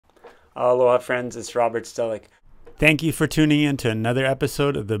Aloha, friends. It's Robert Stellick. Thank you for tuning in to another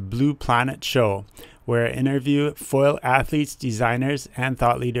episode of the Blue Planet Show, where I interview foil athletes, designers, and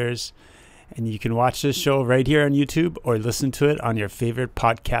thought leaders. And you can watch this show right here on YouTube or listen to it on your favorite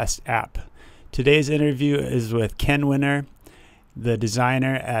podcast app. Today's interview is with Ken Winner, the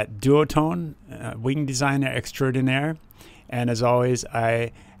designer at Duotone, wing designer extraordinaire. And as always,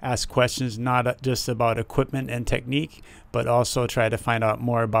 I ask questions not just about equipment and technique, but also try to find out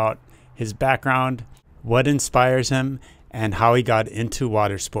more about his background, what inspires him, and how he got into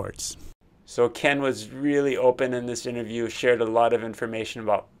water sports. So Ken was really open in this interview, shared a lot of information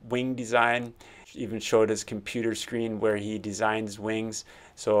about wing design, even showed his computer screen where he designs wings.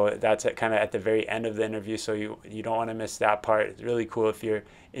 So that's kind of at the very end of the interview, so you don't want to miss that part. It's really cool if you're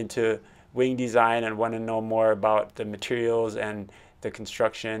into wing design and want to know more about the materials and the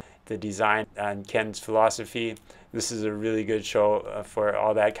construction, the design, and Ken's philosophy. This is a really good show for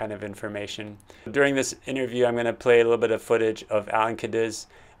all that kind of information. During this interview, I'm going to play a little bit of footage of Alan Cadiz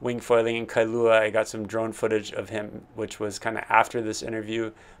wing foiling in Kailua. I got some drone footage of him, which was kind of after this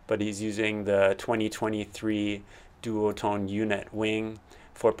interview, but he's using the 2023 Duotone unit wing,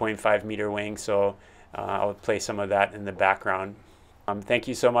 4.5 meter wing. So I'll play some of that in the background. Thank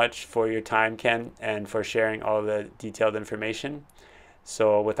you so much for your time, Ken, and for sharing all the detailed information.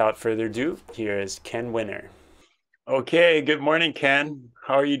 So without further ado, here is Ken Winner. Okay, good morning, Ken.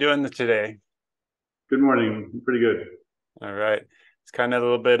 How are you doing today? Good morning. Pretty good. All right. It's kind of a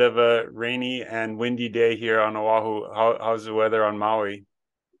little bit of a rainy and windy day here on Oahu. How's the weather on Maui?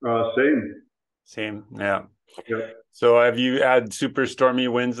 Same. Same, yeah. Yep. So have you had super stormy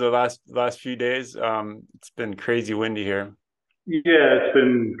winds the last few days? It's been crazy windy here. Yeah, it's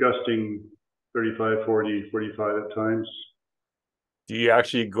been gusting 35, 40, 45 at times. Do you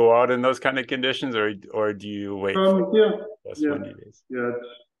actually go out in those kind of conditions, or do you wait for Yeah, less yeah, windy days? yeah.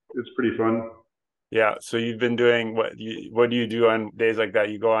 It's pretty fun. Yeah. So you've been doing what do you do on days like that?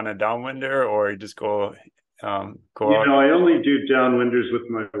 You go on a downwinder, or you just go out? I only do downwinders with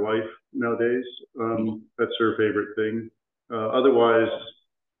my wife nowadays. Mhm. That's her favorite thing. Otherwise,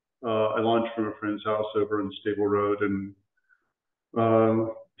 I launch from a friend's house over on Stable Road, and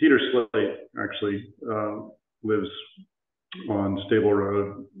Peter Slate actually lives on Stable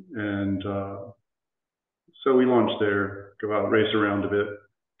Road, and so we launch there, go out, race around a bit,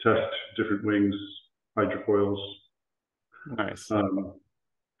 test different wings, hydrofoils. Nice. Um,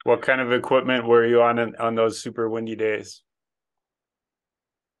 What kind of equipment were you on those super windy days?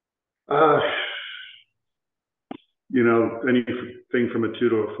 uh, anything from a 2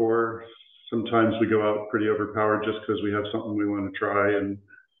 to a 4. Sometimes we go out pretty overpowered just because we have something we want to try and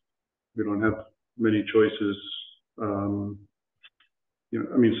we don't have many choices. Um,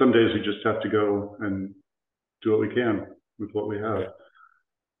 some days we just have to go and do what we can with what we have.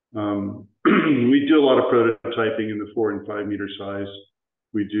 Yeah. We do a lot of prototyping in the 4 and 5 meter size.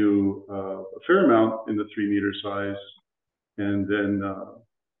 We do a fair amount in the 3 meter size, and then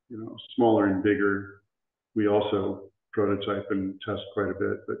smaller and bigger. We also prototype and test quite a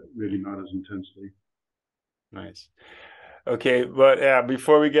bit, but maybe not as intensely. Nice. Okay, but yeah,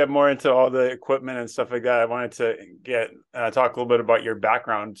 before we get more into all the equipment and stuff like that, I wanted to talk a little bit about your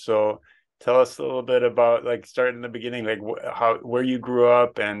background. So tell us a little bit about, like, start in the beginning, like where you grew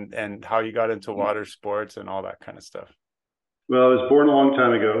up and how you got into water sports and all that kind of stuff. Well, I was born a long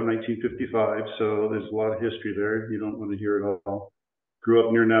time ago, 1955, so there's a lot of history there. You don't want to hear it all. Grew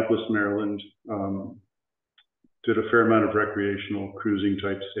up near Annapolis, Maryland. Did a fair amount of recreational cruising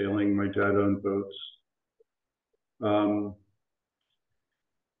type sailing. My dad owned boats.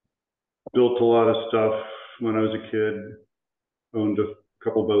 Built a lot of stuff when I was a kid. Owned a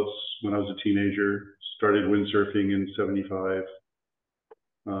couple boats when I was a teenager. Started windsurfing in '75.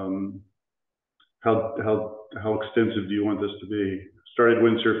 How extensive do you want this to be? Started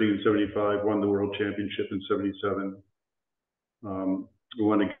windsurfing in '75. Won the world championship in '77.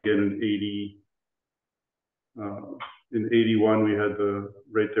 Won again in '80. In '81, we had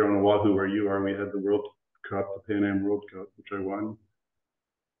right there on Oahu where you are. We had the World Cup, the Pan Am World Cup, which I won.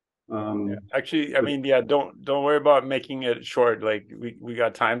 Yeah. Actually, I mean, yeah, don't worry about making it short. Like we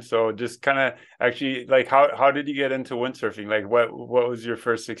got time, so just kind of actually, like, how did you get into windsurfing? Like what was your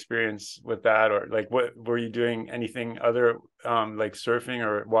first experience with that, or like what were you doing anything other like surfing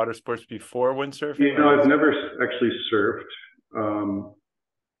or water sports before windsurfing? I've never actually surfed. Um,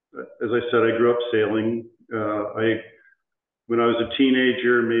 as I said, I grew up sailing. When I was a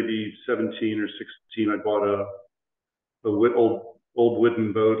teenager, maybe 17 or 16, I bought a old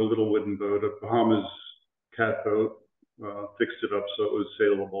wooden boat, a little wooden boat, a Bahamas cat boat. Fixed it up so it was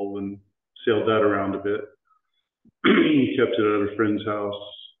sailable and sailed that around a bit. Kept it at a friend's house.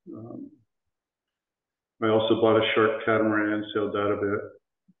 I also bought a shark catamaran, sailed that a bit.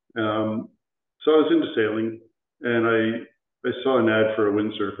 So I was into sailing, and I saw an ad for a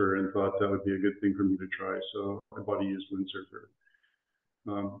windsurfer and thought that would be a good thing for me to try. So I bought a used windsurfer.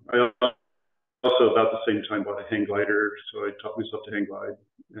 I also, about the same time, bought a hang glider, so I taught myself to hang glide.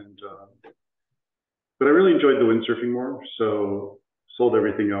 And but I really enjoyed the windsurfing more, so sold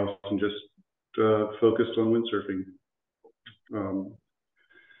everything else and just focused on windsurfing.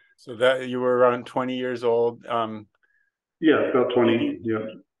 So that you were around 20 years old. Yeah, about 20. Yeah.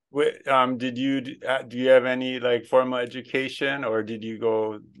 Did you do you have any like formal education, or did you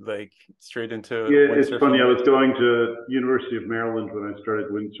go like straight into Yeah, it's windsurfing? funny. I was going to University of Maryland when I started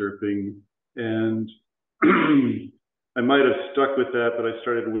windsurfing, and I might have stuck with that, but I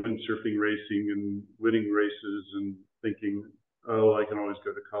started windsurfing racing and winning races and thinking, oh, I can always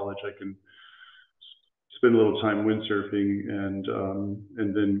go to college. I can spend a little time windsurfing, and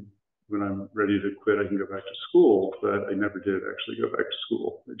then when I'm ready to quit, I can go back to school. But I never did actually go back to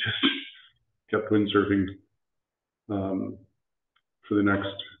school. I just kept windsurfing for the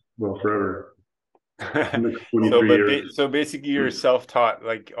next, well, forever. Next 23 years. So basically you're self-taught,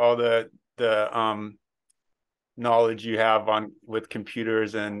 like all the knowledge you have on with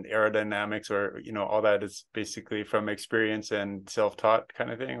computers and aerodynamics, or all that is basically from experience and self-taught kind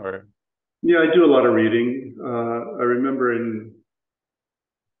of thing, or? Yeah, I do a lot of reading. I remember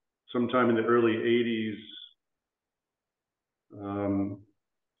sometime in the early 80s,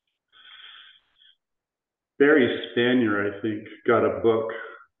 Barry Spanier, I think, got a book.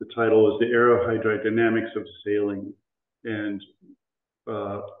 The title was The Aerohydrodynamics of Sailing. And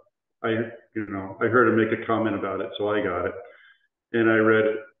I heard him make a comment about it, so I got it. And I read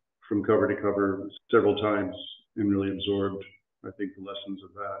it from cover to cover several times and really absorbed, I think, the lessons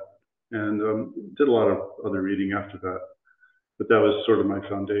of that. And did a lot of other reading after that. But that was sort of my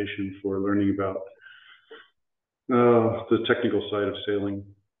foundation for learning about the technical side of sailing.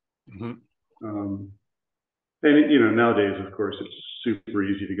 Mm-hmm. And nowadays, of course, it's super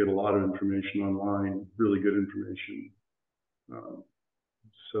easy to get a lot of information online, really good information.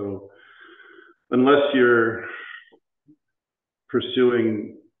 So unless you're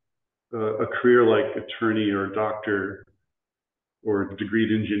pursuing a career like attorney or doctor or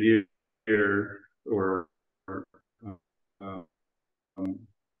degreed engineer or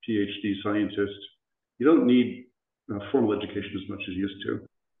PhD scientist, you don't need formal education as much as you used to.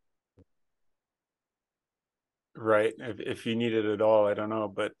 Right. If you need it at all, I don't know.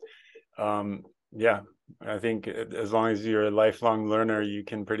 But yeah, I think as long as you're a lifelong learner, you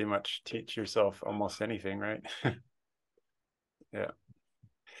can pretty much teach yourself almost anything, right? Yeah.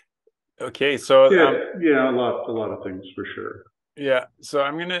 Okay, so yeah, a lot of things for sure. Yeah, so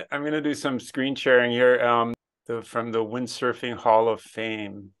I'm gonna do some screen sharing here. From the Windsurfing Hall of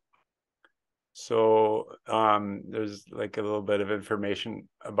Fame. So there's like a little bit of information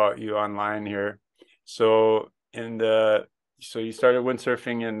about you online here. So you started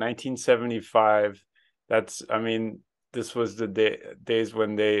windsurfing in 1975. This was the days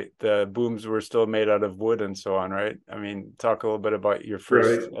when the booms were still made out of wood and so on, right? I mean, talk a little bit about your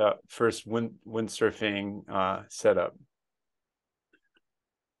first windsurfing setup.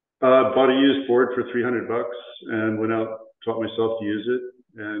 Bought a used board for $300 and went out, taught myself to use it,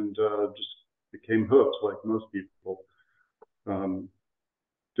 and just became hooked like most people.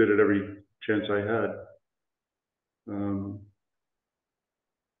 Did it every chance I had.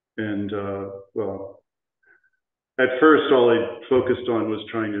 Well, at first, all I focused on was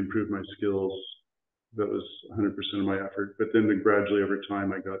trying to improve my skills. That was 100% of my effort. But then gradually over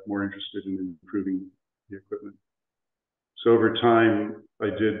time, I got more interested in improving the equipment. So over time, I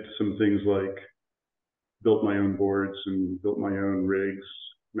did some things like built my own boards and built my own rigs,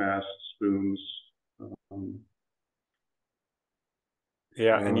 masts, booms.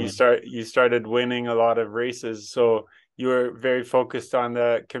 Yeah, and you started winning a lot of races. So you were very focused on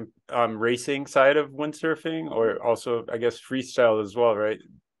the racing side of windsurfing, or also, I guess, freestyle as well, right?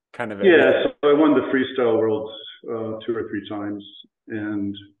 Kind of. Yeah, so I won the freestyle worlds 2 or 3 times,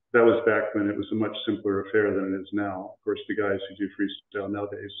 and that was back when it was a much simpler affair than it is now. Of course, the guys who do freestyle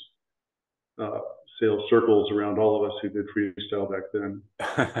nowadays sail circles around all of us who did freestyle back then.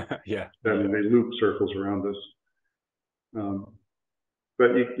 Yeah. I mean, they loop circles around us.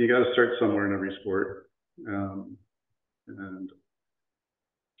 But you got to start somewhere in every sport. And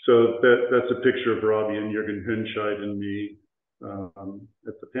so that's a picture of Robbie and Jürgen Henscheid and me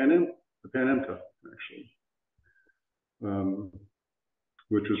at the Pan Am Cup, actually,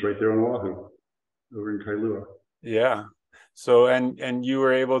 which was right there on Oahu, over in Hale'iwa. Yeah. So and you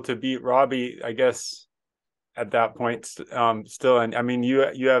were able to beat Robbie, I guess, at that point, still. And I mean,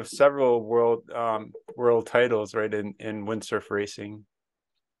 you have several world titles, right, in windsurf racing.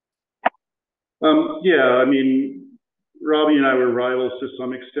 Yeah, I mean, Robbie and I were rivals to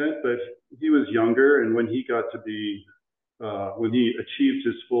some extent, but he was younger, and when he got to be when he achieved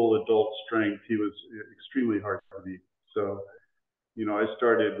his full adult strength, he was extremely hard to beat. So, you know, I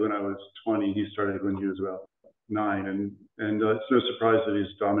started when I was 20. He started when he was about 9, and it's no surprise that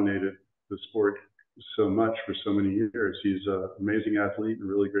he's dominated the sport so much for so many years. He's an amazing athlete, a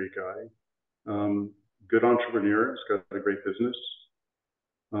really great guy, good entrepreneur. He's got a great business,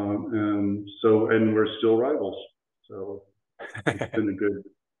 and we're still rivals. So it's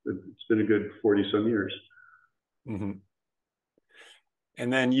been a good 40 some years. Mm-hmm.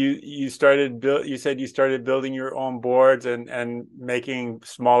 And then you said you started building your own boards and making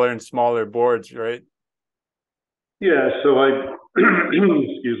smaller and smaller boards, right? Yeah, so I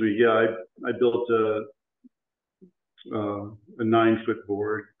excuse me. Yeah, I built a 9 foot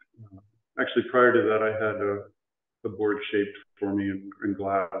board. Actually, prior to that, I had a board shaped for me in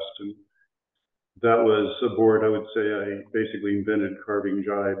glass, and that was a board. I would say I basically invented carving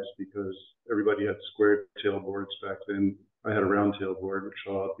jibes because everybody had square tail boards back then. I had a round tail board, which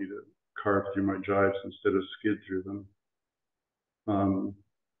allowed me to carve through my jibes instead of skid through them.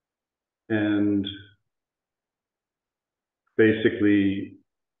 And basically,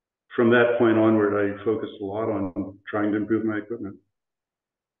 from that point onward, I focused a lot on trying to improve my equipment.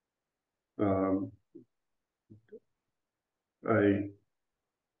 I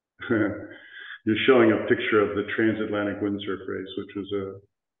You're showing a picture of the transatlantic windsurf race, which was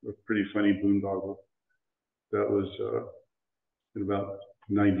a pretty funny boondoggle. That was in about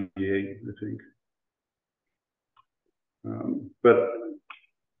 '98, I think. But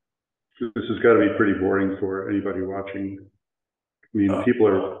this has got to be pretty boring for anybody watching. I mean, people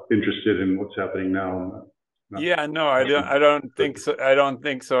are interested in what's happening now. Yeah, no, I don't think so. I don't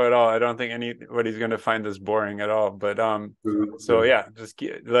think so at all. I don't think anybody's going to find this boring at all. But so yeah, just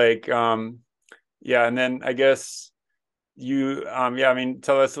like yeah, and then I guess you yeah, I mean,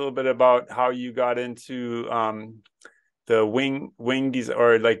 tell us a little bit about how you got into the wing design,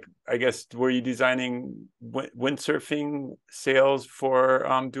 or like, I guess, were you designing windsurfing sails for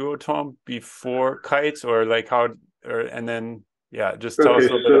Duotone before kites, or like how, or and then yeah, just tell us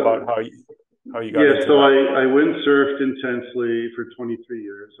a little bit about how you got into so that. I windsurfed intensely for 23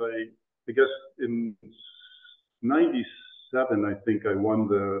 years. I guess in '97, I think I won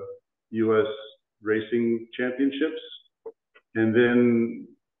the U.S. racing championships. And then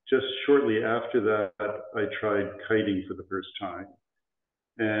just shortly after that, I tried kiting for the first time.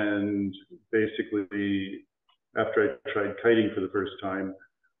 And basically, after I tried kiting for the first time,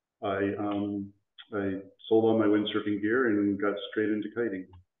 I sold all my windsurfing gear and got straight into kiting.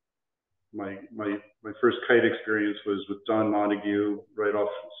 My first kite experience was with Don Montague right off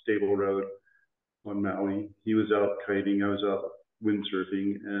Stable Road on Maui. He was out kiting, I was out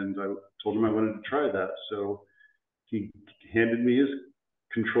windsurfing, and I told him I wanted to try that. So he handed me his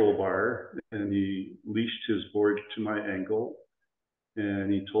control bar and he leashed his board to my ankle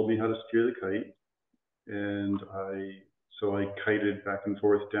and he told me how to steer the kite. And I kited back and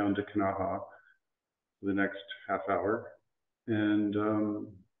forth down to Kanaha for the next half hour. And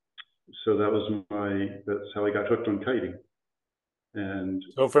so that's how I got hooked on kiting. And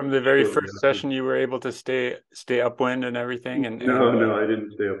so from the very first session, you were able to stay upwind and everything. No, I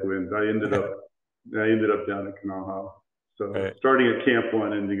didn't stay upwind. I ended up down at Kanaha. So right. Starting at Camp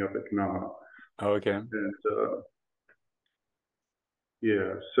 1, ending up at Kanaha. Oh, okay. And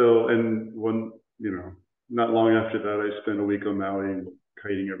yeah, so and not long after that, I spent a week on Maui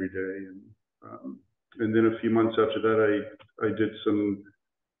kiting every day, and then a few months after that, I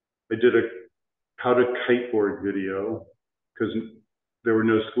did a how to kiteboard video because there were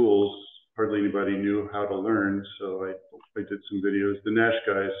no schools. Hardly anybody knew how to learn, so I did some videos. The Nash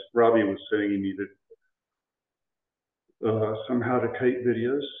guys, Robbie was saying he needed some how to kite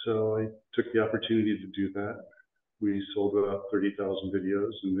videos, so I took the opportunity to do that. We sold about 30,000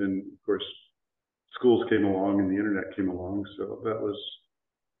 videos, and then of course schools came along and the internet came along, so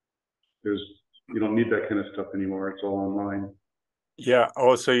you don't need that kind of stuff anymore. It's all online. Yeah.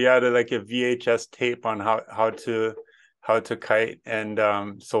 Oh, so you had like a VHS tape on how to kite, and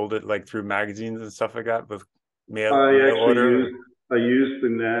sold it like through magazines and stuff like that with mail order? I used the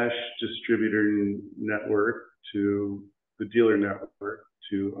Nash distributor network to the dealer network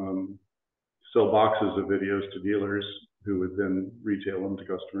to sell boxes of videos to dealers who would then retail them to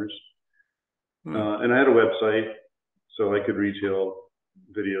customers. And I had a website, so I could retail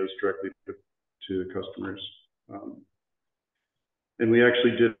videos directly to customers. And we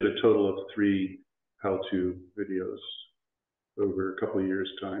actually did a total of 3 how-to videos over a couple of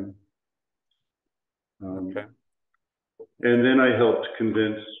years' time. Okay. And then I helped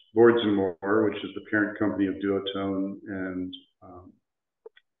convince Boards and More, which is the parent company of Duotone and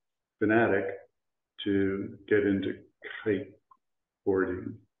Fanatic, to get into kite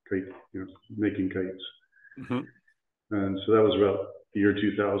boarding, making kites. Mm-hmm. And so that was about the year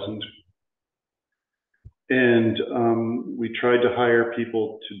 2000. And we tried to hire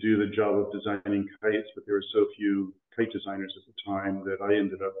people to do the job of designing kites, but there were so few kite designers at the time that I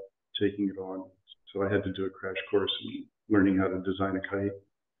ended up taking it on. So I had to do a crash course in learning how to design a kite.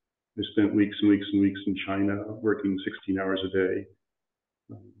 I spent weeks and weeks and weeks in China, working 16 hours a day,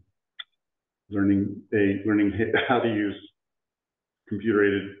 learning how to use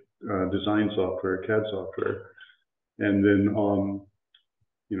computer-aided design software, CAD software, and then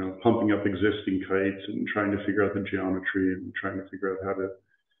pumping up existing kites and trying to figure out the geometry and trying to figure out how to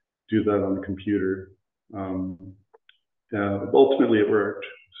do that on the computer. Ultimately, it worked.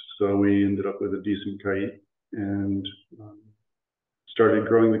 So we ended up with a decent kite and started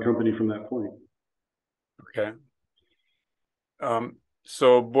growing the company from that point. Okay.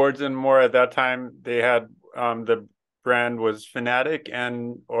 So Boards and More at that time, they had the brand was Fanatic,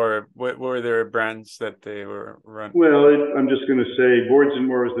 or what were their brands that they were running? Well, I'm just going to say Boards and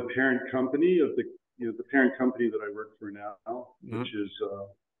More is the parent company of the parent company that I work for now, mm-hmm. which is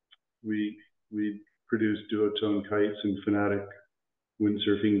we produce Duotone kites and Fanatic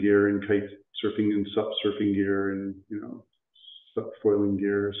windsurfing gear and kite surfing and SUP surfing gear and SUP foiling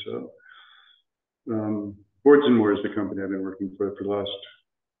gear. So Boards and More is the company I've been working for the last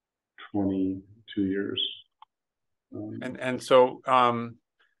 22 years. And so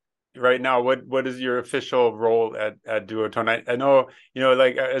right now, what is your official role at Duotone? I know,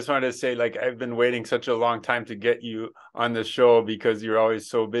 like I just wanted to say, like I've been waiting such a long time to get you on the show because you're always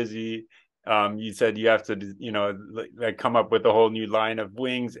so busy. You said you have to, like come up with a whole new line of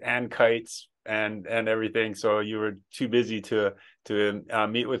wings and kites and everything. So you were too busy to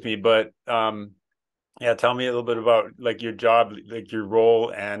meet with me. But yeah, tell me a little bit about like your job, like your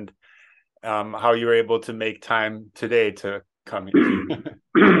role, and how you were able to make time today to come here.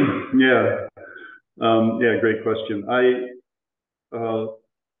 Yeah, great question. I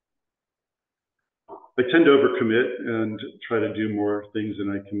tend to overcommit and try to do more things than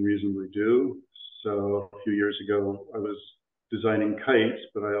I can reasonably do. So a few years ago, I was designing kites,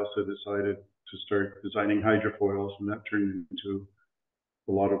 but I also decided to start designing hydrofoils, and that turned into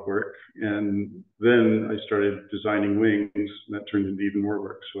a lot of work. And then I started designing wings, and that turned into even more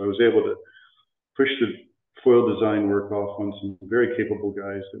work. So I was able to push the foil design work off on some very capable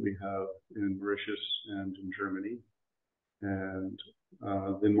guys that we have in Mauritius and in Germany. And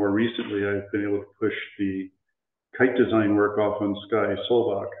then more recently, I've been able to push the kite design work off on Sky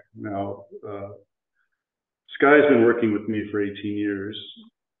Solbach. Now, Sky's been working with me for 18 years,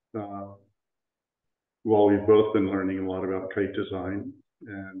 while we've both been learning a lot about kite design.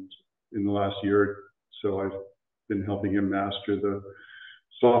 And in the last year or so, I've been helping him master the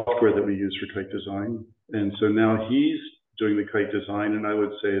software that we use for kite design. And so now he's doing the kite design, and I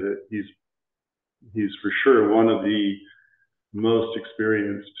would say that he's for sure one of the most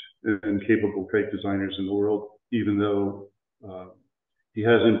experienced and capable kite designers in the world, even though he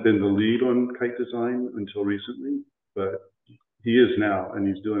hasn't been the lead on kite design until recently, but he is now, and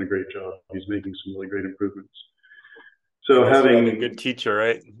he's doing a great job. He's making some really great improvements. So having a good teacher,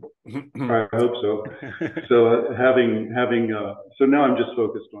 right? I hope so. So so now I'm just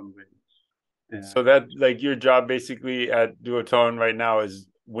focused on wings. And so that like your job basically at Duotone right now is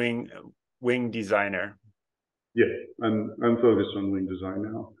wing designer. Yeah, I'm focused on wing design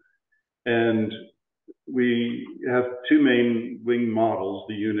now, and we have two main wing models: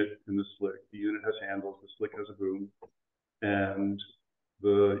 the unit and the slick. The unit has handles, the slick has a boom, and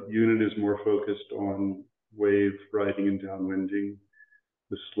the unit is more focused on wave riding and downwinding.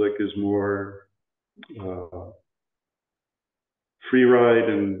 The slick is more free ride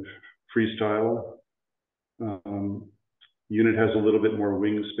and freestyle. Unit has a little bit more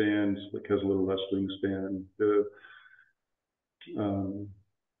wingspan, slick has a little less wingspan.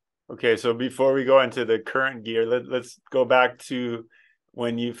 Okay, so before we go into the current gear, let's go back to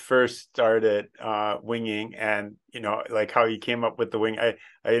when you first started winging, and like how you came up with the wing. I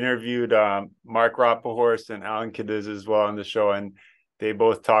interviewed Mark Rappahorst and Alan Cadiz as well on the show, and they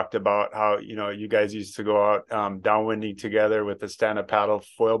both talked about how you guys used to go out downwinding together with the stand-up paddle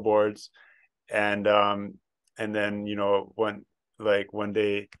foil boards, and then one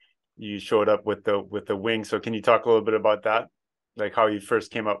day you showed up with the wing. So can you talk a little bit about that? like how you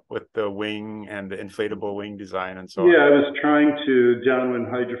first came up with the wing and the inflatable wing design and so Yeah, on. I was trying to downwind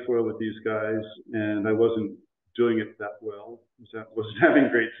hydrofoil with these guys, and I wasn't doing it that well. Wasn't having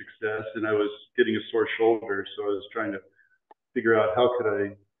great success, and I was getting a sore shoulder. So I was trying to figure out how could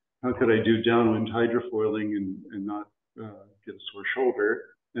I do downwind hydrofoiling and not get a sore shoulder.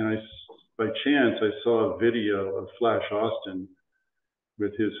 And by chance, I saw a video of Flash Austin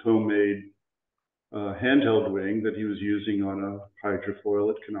with his homemade handheld wing that he was using on a hydrofoil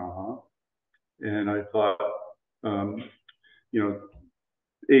at Kanaha. And I thought, um, you know,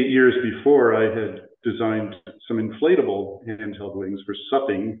 8 years before, I had designed some inflatable handheld wings for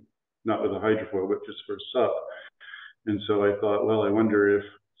supping, not with a hydrofoil, but just for sup. And so I thought, well, I wonder if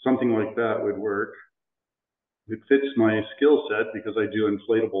something like that would work. It fits my skill set because I do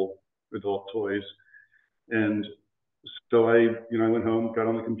inflatable adult toys. And so I went home, got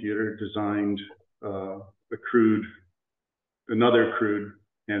on the computer, designed another crude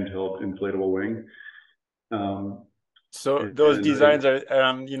handheld inflatable wing. Um, So those and designs are,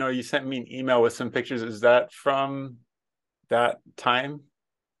 you sent me an email with some pictures. Is that from that time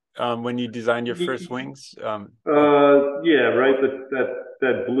when you designed your first wings? Yeah, right.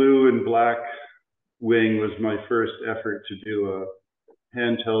 That blue and black wing was my first effort to do a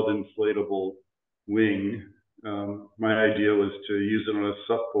handheld inflatable wing. My idea was to use it on a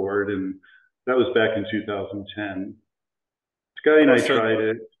sup board, and that was back in 2010. Sky and Oh, I tried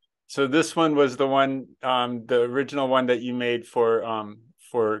it. so this one was the one, the original one that you made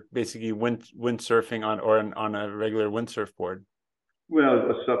for basically windsurfing on a regular windsurf board. Well,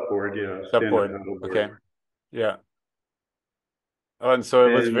 a sup board, yeah, Sup stand-up board. paddleboard. Okay. Yeah. Oh, and so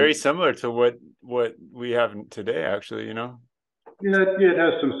it was And very similar to what we have today, actually, you know. yeah, it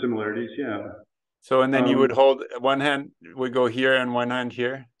has some similarities, yeah. So and then you would Um, hold one hand would go here and one hand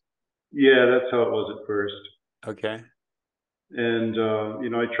here. yeah, that's how it was at first. Okay. And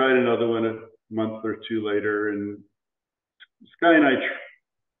I tried another one a month or two later, and Sky and I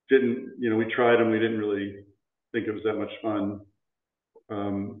didn't, we tried them. We didn't really think it was that much fun.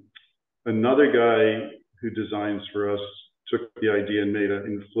 Another guy who designs for us took the idea and made an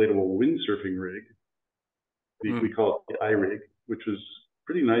inflatable windsurfing rig. We Mm, call it the iRig, which was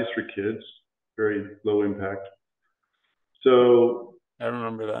pretty nice for kids, very low impact. So, I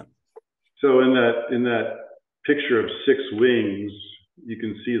remember that. so in that picture of six wings, you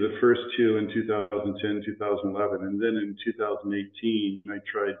can see the first two in 2010, 2011, and then in 2018, I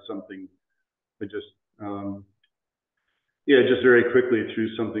tried something. I just just very quickly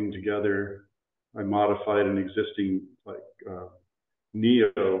threw something together. I modified an existing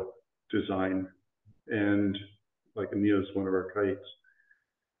Neo design, and like a Neo is one of our kites,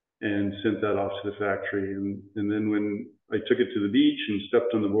 and sent that off to the factory. And then when I took it to the beach and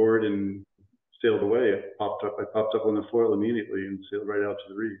stepped on the board and sailed away, it popped up. I popped up on the foil immediately and sailed right out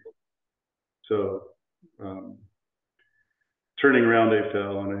to the reef. So um, turning around, I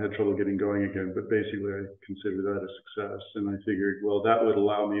fell and I had trouble getting going again. But basically, I consider that a success. And I figured, well, that would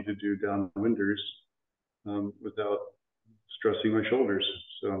allow me to do downwinders without stressing my shoulders.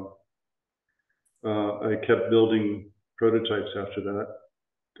 So I kept building prototypes after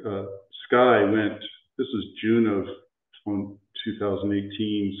that. Sky went, this was June of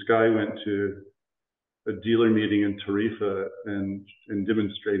 2018. Sky went to a dealer meeting in Tarifa and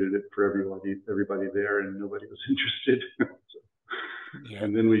demonstrated it for everybody there, and nobody was interested. Yeah.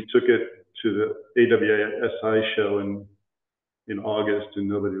 And then we took it to the AWSI show in August, and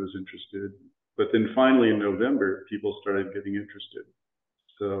nobody was interested. But then finally in November, people started getting interested.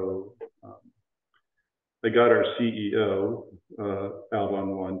 So I got our CEO out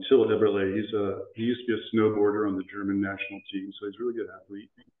on one, Till Eberle. He used to be a snowboarder on the German national team, so he's a really good athlete.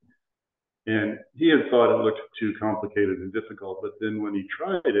 And he had thought it looked too complicated and difficult, but then when he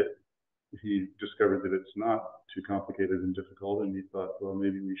tried it, he discovered that it's not too complicated and difficult, and he thought, well,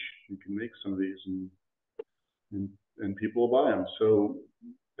 maybe we can make some of these and people will buy them. So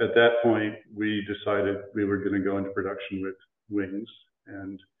at that point, we decided we were going to go into production with wings,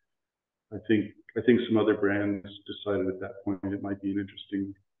 and I think some other brands decided at that point it might be an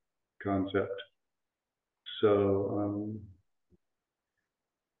interesting concept. So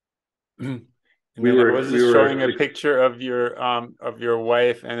And we then I were was we just were showing a picture of your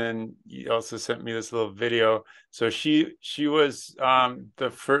wife, and then you also sent me this little video. So she was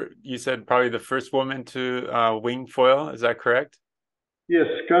the first, you said probably the first woman to wing foil. Is that correct? yeah.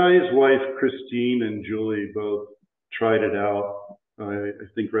 Sky's wife Christine and Julie both tried it out. I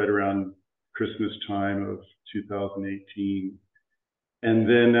think right around Christmas time of 2018, and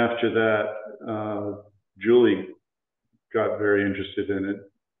then after that, Julie got very interested in it.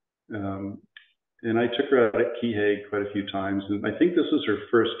 and I took her out at Kihei quite a few times, and I think this was her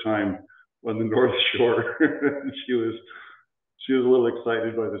first time on the North Shore. She was a little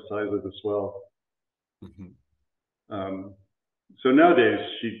excited by the size of the swell. Um, so nowadays,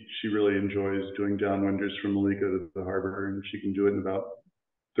 she really enjoys doing downwinders from Malika to the harbor, and she can do it in about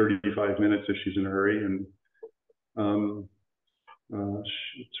 35 minutes if she's in a hurry, and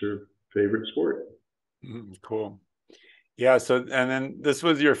it's her favorite sport. Cool. Yeah. So, and then this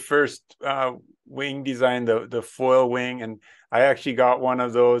was your first wing design, the foil wing, and I actually got one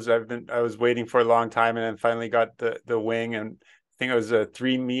of those. I was waiting for a long time, and then finally got the wing, and I think it was a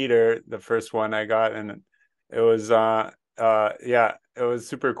 3 meter, the first one I got, and it was yeah, it was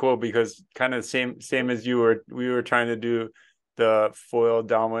super cool because kind of same as we were trying to do the foil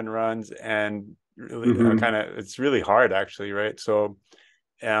downwind runs, and really kind of it's really hard actually, right? So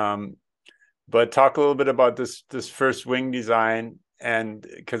but talk a little bit about this first wing design, and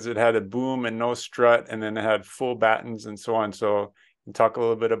because it had a boom and no strut, and then it had full battens and so on. So talk a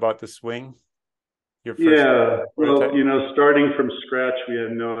little bit about this wing. Your first prototype? Well, starting from scratch, I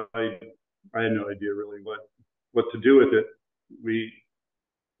had no idea really what to do with it. We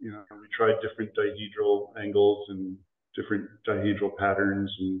tried different dihedral angles and different dihedral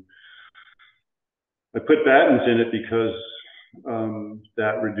patterns, and I put battens in it because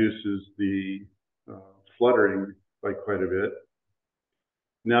that reduces the fluttering by quite a bit.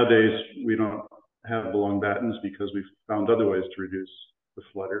 Nowadays, we don't have the long battens because we've found other ways to reduce the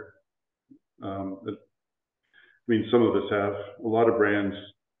flutter. Some of us have. A lot of brands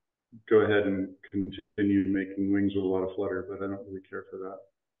go ahead and continue making wings with a lot of flutter, but I don't really care for that.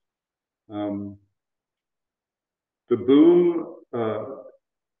 The boom,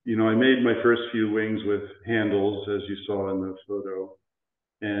 I made my first few wings with handles, as you saw in the photo,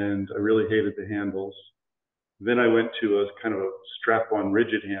 and I really hated the handles. Then I went to a kind of a strap-on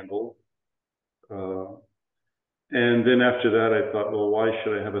rigid handle. And then after that, I thought, well, why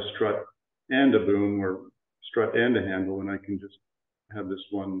should I have a strut and a boom, or strut and a handle, when I can just have this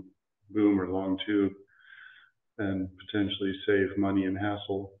one boom or long tube and potentially save money and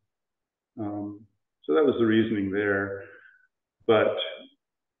hassle. So that was the reasoning there. But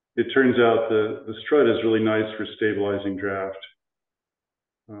it turns out the strut is really nice for stabilizing draft.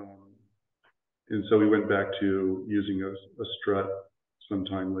 And so we went back to using a strut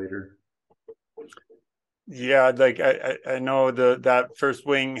sometime later. Yeah, like I know that first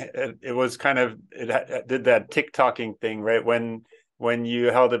wing, it was kind of, it did that tick-tocking thing, right? When you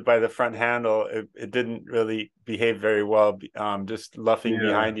held it by the front handle, it didn't really behave very well. Just luffing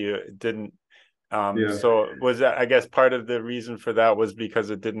behind you, it didn't. So was that, I guess, part of the reason for that was because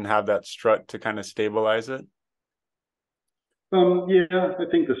it didn't have that strut to kind of stabilize it? Yeah, I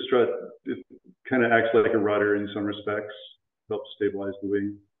think the strut, it kind of acts like a rudder in some respects, helps stabilize the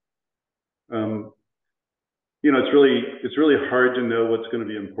wing. It's really hard to know what's going to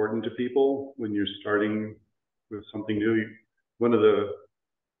be important to people when you're starting with something new. One of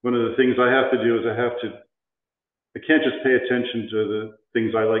the things I have to do is I can't just pay attention to the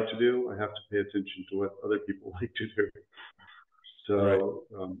things I like to do. I have to pay attention to what other people like to do. So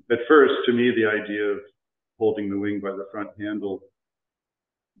at first, to me, the idea of holding the wing by the front handle,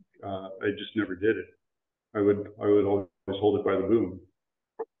 I just never did it. I would always hold it by the boom.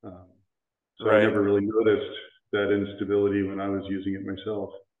 So I never really noticed that instability when I was using it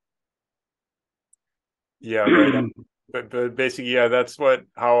myself. Yeah, right. But basically, yeah, that's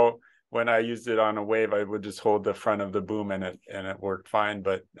how when I used it on a wave, I would just hold the front of the boom and it worked fine.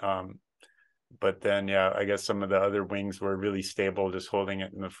 But then, yeah, I guess some of the other wings were really stable, just holding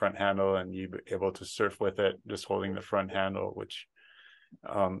it in the front handle, and you were able to surf with it, just holding the front handle, which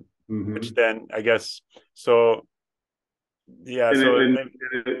then I guess, so yeah. And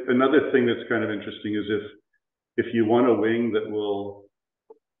another thing that's kind of interesting is if you want a wing that will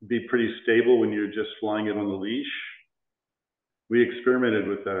be pretty stable when you're just flying it on the leash, we experimented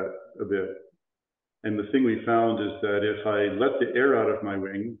with that a bit. And the thing we found is that if I let the air out of my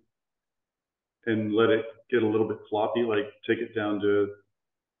wing and let it get a little bit floppy, like take it down to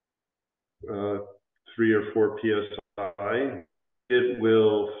 3 or 4 psi, it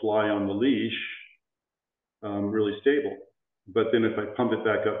will fly on the leash really stable. But then if I pump it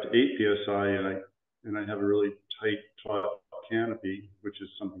back up to 8 psi and I have a really tight, taut canopy, which is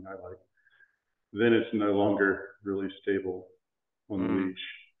something I like, then it's no longer really stable on the leash.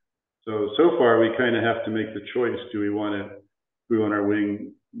 So far we kind of have to make the choice. Do we want our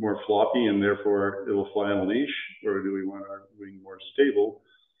wing more floppy and therefore it will fly on a leash, or do we want our wing more stable,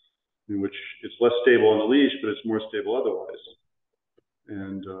 in which it's less stable on the leash, but it's more stable otherwise?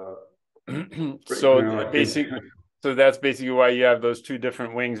 And so basically, So that's basically why you have those two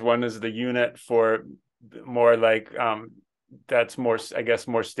different wings. One is the unit for more like that's more, I guess,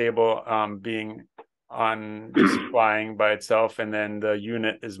 more stable, being on just flying by itself, and then the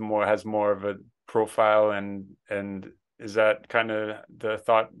unit is more, has more of a profile, and is that kind of the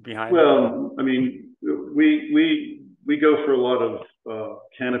thought behind it? Well, I mean, we go for a lot of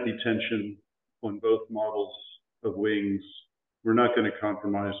canopy tension on both models of wings. We're not going to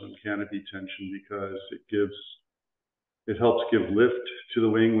compromise on canopy tension because it helps give lift to the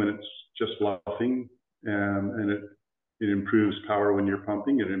wing when it's just luffing, and it improves power when you're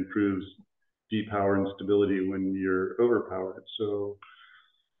pumping. It improves depower and stability when you're overpowered. So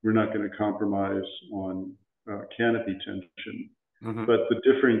we're not going to compromise on canopy tension. Mm-hmm. But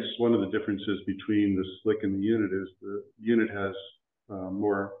one of the differences between the slick and the unit is the unit has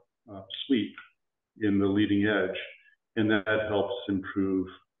more sweep in the leading edge, and that helps improve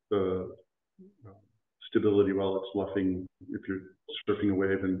the stability while it's luffing if you're surfing a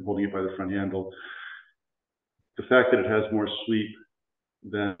wave and holding it by the front handle. The fact that it has more sweep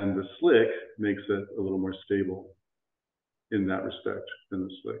than the slick makes it a little more stable in that respect than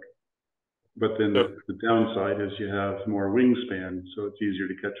the slick. But then the downside is you have more wingspan, so it's easier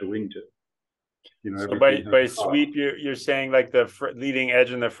to catch a wingtip. You know, so by sweep, you're saying like the leading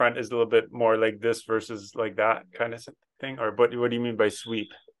edge in the front is a little bit more like this versus like that kind of thing, or what do you mean by sweep?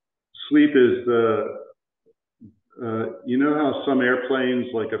 Sweep is you know how some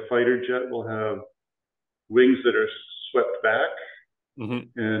airplanes, like a fighter jet, will have wings that are swept back, mm-hmm.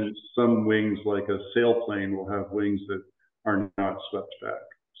 and some wings, like a sailplane, will have wings that are not swept back.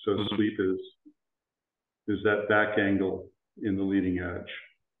 So mm-hmm. sweep is that back angle in the leading edge.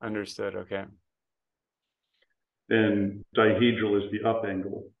 Understood. Okay. And dihedral is the up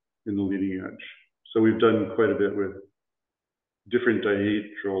angle in the leading edge. So we've done quite a bit with different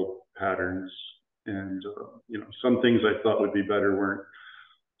dihedral patterns, and you know, some things I thought would be better weren't.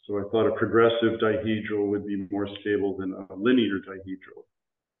 So I thought a progressive dihedral would be more stable than a linear dihedral,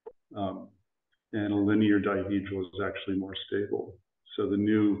 and a linear dihedral is actually more stable. So the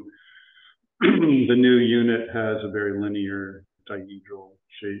new unit has a very linear dihedral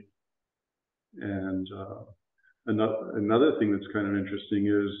shape. And another thing that's kind of interesting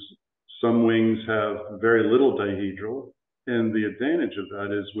is some wings have very little dihedral, and the advantage of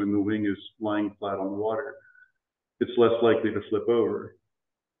that is when the wing is lying flat on the water, it's less likely to flip over.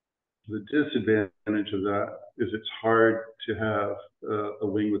 The disadvantage of that is it's hard to have a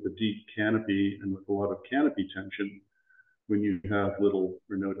wing with a deep canopy and with a lot of canopy tension when you have little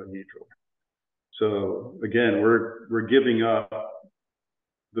or no dihedral. So again, we're giving up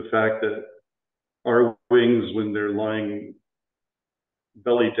the fact that our wings, when they're lying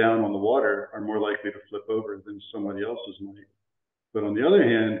belly down on the water, are more likely to flip over than somebody else's might. But on the other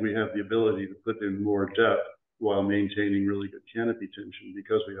hand, we have the ability to put in more depth while maintaining really good canopy tension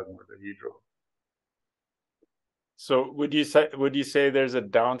because we have more dihedral. So would you say there's a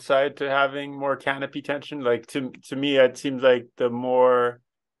downside to having more canopy tension? Like to me, it seems like the more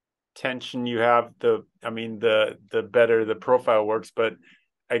tension you have, the better the profile works. But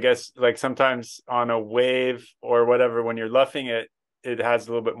I guess like sometimes on a wave or whatever, when you're luffing it, it has a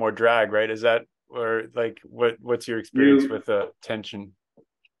little bit more drag, right? Is that, or like what's your experience with the tension?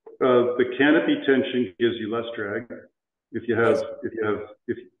 The canopy tension gives you less drag. If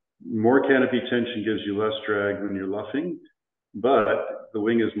more canopy tension gives you less drag when you're luffing, but the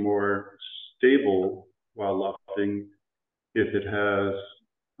wing is more stable while luffing if it has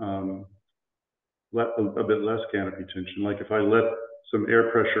a bit less canopy tension. Like if I let some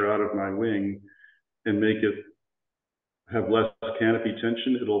air pressure out of my wing and make it have less canopy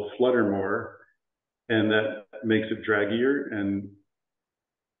tension, it'll flutter more, and that makes it draggier, and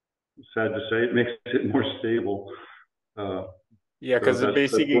sad to say, it makes it more stable. Yeah, because so it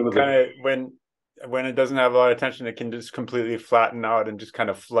basically kind of, when it doesn't have a lot of tension, it can just completely flatten out and just kind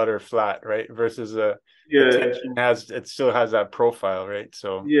of flutter flat, right? Versus the tension still has that profile, right?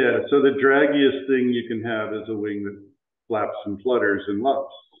 So yeah, so the draggiest thing you can have is a wing that flaps and flutters and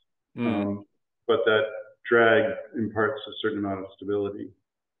luffs, but that drag imparts a certain amount of stability.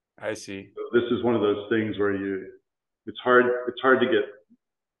 I see. So this is one of those things where it's hard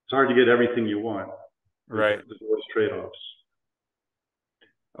to get everything you want. Right. There's trade-offs.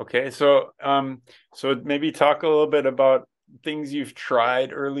 Okay, so maybe talk a little bit about things you've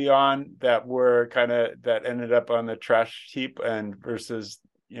tried early on that were that ended up on the trash heap, and versus,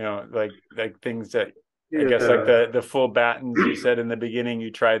 you know, like things that I guess like the full battens you said in the beginning,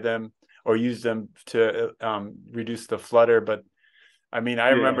 you tried them or used them to reduce the flutter, but I mean, I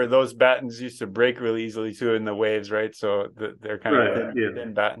remember those battens used to break really easily too in the waves, right? So they're kind of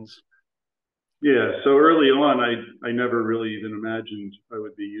thin battens. Yeah, so early on, I never really even imagined I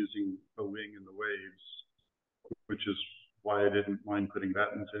would be using a wing in the waves, which is why I didn't mind putting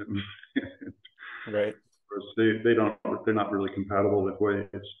battens in. Right. Of course, they're not really compatible with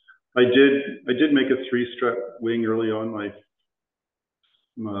waves. I did make a three strut wing early on.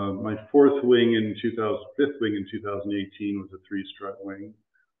 My fourth wing in 2000, fifth wing in 2018 was a three strut wing,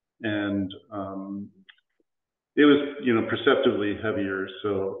 and it was perceptibly heavier,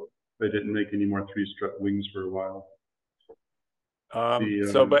 so I didn't make any more three strut wings for a while. The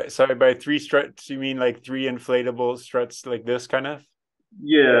So by three struts, you mean like three inflatable struts like this kind of?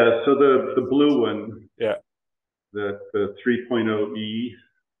 Yeah, so the blue one, Yeah. the 3.0E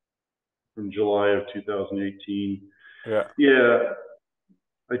from July of 2018. Yeah. Yeah,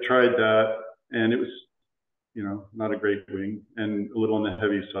 I tried that, and it was not a great wing and a little on the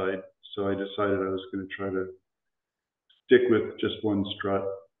heavy side. So I decided I was going to try to stick with just one strut,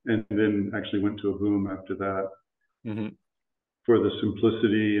 and then actually went to a boom after that Mm-hmm. for the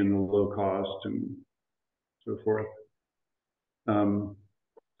simplicity and the low cost and so forth. Um,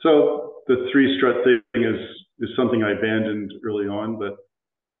 so the three strut thing is something I abandoned early on, but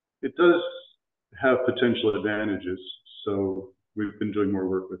it does have potential advantages. So we've been doing more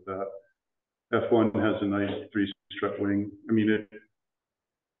work with that. F1 has a nice three strut wing. I mean,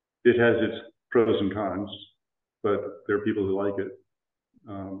 it has its pros and cons, but there are people who like it.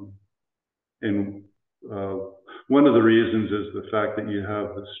 Um, and uh, one of the reasons is the fact that you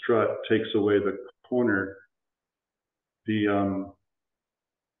have the strut takes away the corner, the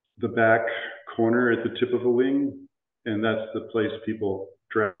the back corner at the tip of a wing, and that's the place people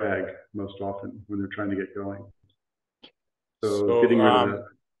drag most often when they're trying to get going. So So getting rid of that. I'm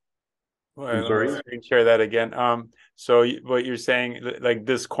well, let me sorry. screen share that again. So what you're saying, like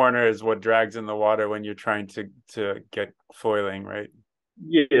this corner is what drags in the water when you're trying to get foiling, right?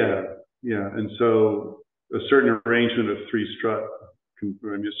 Yeah, yeah. And so a certain arrangement of three strut, I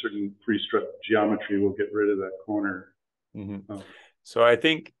mean, a certain three strut geometry will get rid of that corner. Mm-hmm. Oh. So I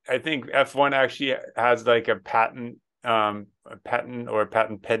think F1 actually has like a patent or a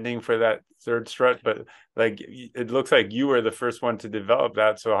patent pending for that third strut, but like it looks like you were the first one to develop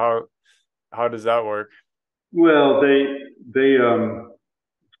that. So how does that work? Well, they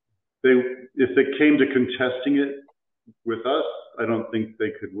if it came to contesting it with us, I don't think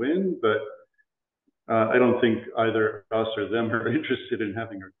they could win, but I don't think either us or them are interested in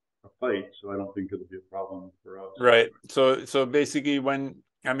having a fight, so I don't think it'll be a problem for us. Right. So basically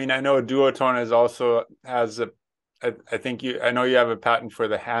I mean I know Duotone is also has I think I know you have a patent for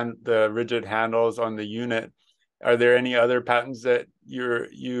the rigid handles on the unit. Are there any other patents that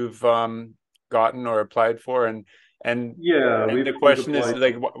you've gotten or applied for? And Yeah, and the we've question is applied.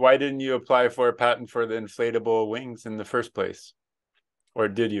 like why didn't you apply for a patent for the inflatable wings in the first place? Or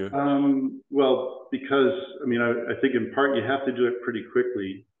did you? Well, because I mean, I think in part you have to do it pretty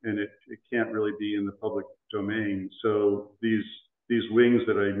quickly, and it can't really be in the public domain. So these wings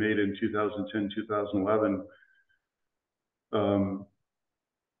that I made in 2010, 2011, um,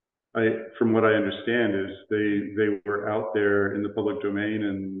 from what I understand, is they were out there in the public domain,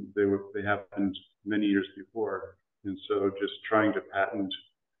 and they happened many years before. And so just trying to patent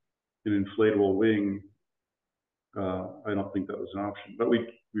an inflatable wing, I don't think that was an option. But we've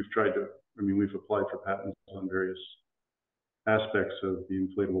tried to. I mean, we've applied for patents on various aspects of the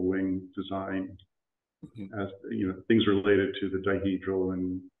inflatable wing design, as things related to the dihedral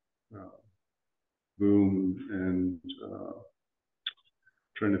and uh, boom and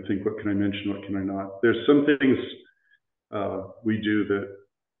trying to think, what can I mention, what can I not. There's some things we do that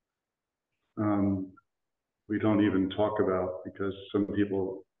um, we don't even talk about because some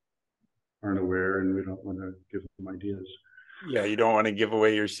people aren't aware, and we don't want to give them ideas. Yeah, you don't want to give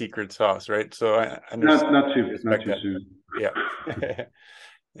away your secret sauce, right? So I Not understand. not too not Respect too that. soon.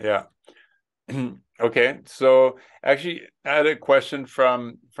 Yeah. Yeah. Okay, so actually, I had a question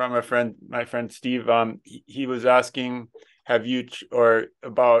from a friend, my friend Steve. He was asking, have you or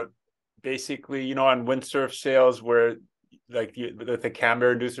about basically, on windsurf sails where like the camber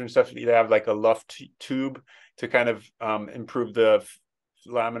reducer and stuff, they have like a luft tube to kind of improve the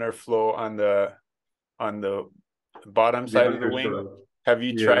laminar flow on the bottom The side of the wing. underside. Have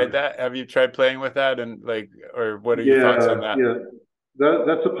you Yeah, tried that? Have you tried playing with that? And like, or what are your thoughts on yeah, that? yeah.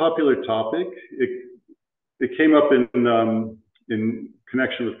 That's a popular topic. It came up in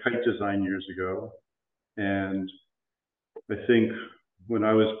connection with kite design years ago, and I think when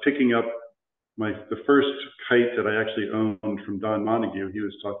I was picking up the first kite that I actually owned from Don Montague, he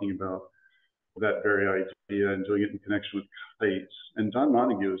was talking about that very idea and doing it in connection with kites. And Don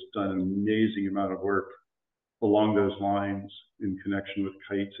Montague has done an amazing amount of work along those lines in connection with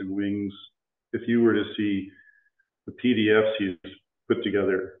kites and wings. if you were to see the PDFs he's put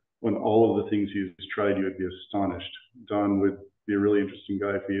together on all of the things he's tried, you would be astonished. Don would be a really interesting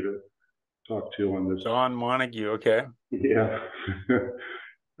guy for you to talk to on this. Don Montague, okay. Yeah.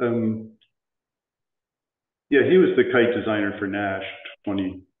 Yeah, he was the kite designer for Nash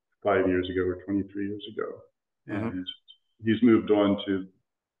 25 years ago or 23 years ago. And he's moved on to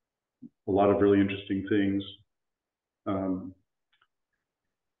a lot of really interesting things.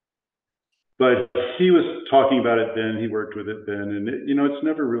 But he was talking about it then, he worked with it then, and it's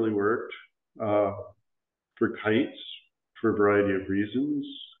never really worked for kites for a variety of reasons.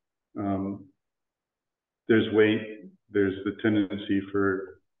 There's weight, there's the tendency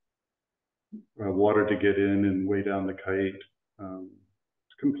for water to get in and weigh down the kite,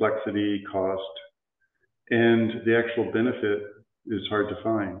 complexity, cost, and the actual benefit is hard to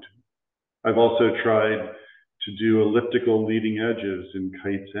find. I've also tried to do elliptical leading edges in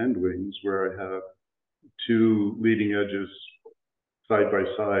kites and wings, where I have two leading edges side by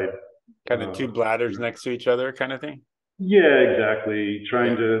side. Kind of two bladders next to each other kind of thing? Yeah, exactly.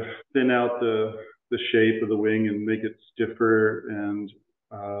 Trying to thin out the shape of the wing and make it stiffer, and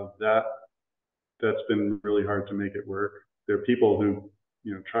that's been really hard to make it work. There are people who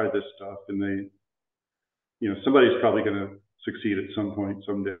try this stuff, and they, somebody's probably going to succeed at some point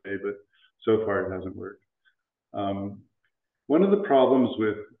someday, but so far it hasn't worked. One of the problems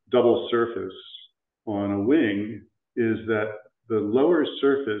with double surface on a wing is that the lower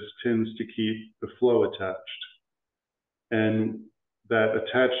surface tends to keep the flow attached, and that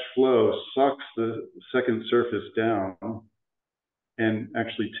attached flow sucks the second surface down and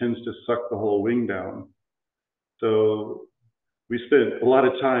actually tends to suck the whole wing down. So we spent a lot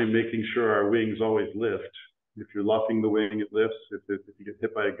of time making sure our wings always lift. If you're luffing the wing, it lifts. If you get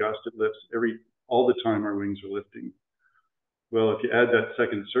hit by a gust, it lifts. All the time our wings are lifting. Well, if you add that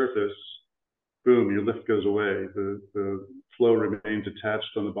second surface, boom, your lift goes away. The flow remains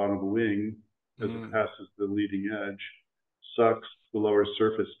attached on the bottom of the wing as it passes the leading edge, sucks the lower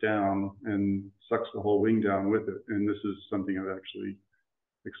surface down, and sucks the whole wing down with it. And this is something I've actually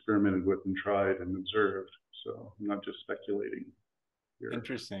experimented with and tried and observed. So I'm not just speculating here.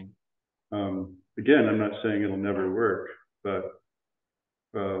 Interesting. Again, I'm not saying it'll never work, but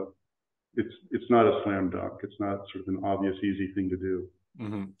it's not a slam dunk. It's not sort of an obvious, easy thing to do.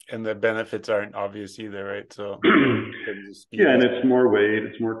 And the benefits aren't obvious either, right? So yeah, and it's more weight,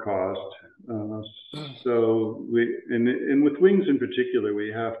 it's more cost. So and with wings in particular,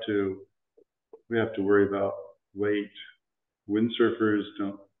 we have to worry about weight. Windsurfers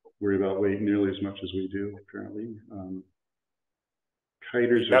don't worry about weight nearly as much as we do, apparently.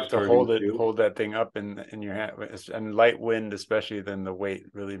 Kiters you have to hold that thing up in your hand, and light wind especially, then the weight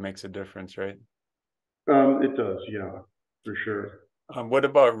really makes a difference, right? It does, yeah, for sure. What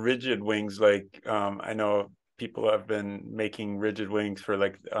about rigid wings? Like I know people have been making rigid wings for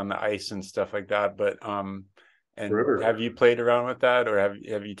like on the ice and stuff like that, but and forever. Have you played around with that, or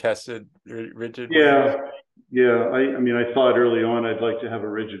have you tested rigid wings? Yeah, I mean I thought early on I'd like to have a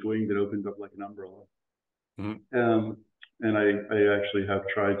rigid wing that opened up like an umbrella. And I actually have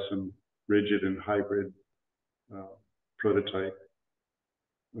tried some rigid and hybrid prototype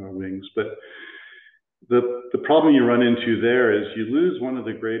wings, but the problem you run into there is you lose one of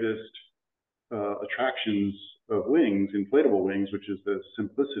the greatest attractions of wings, inflatable wings, which is the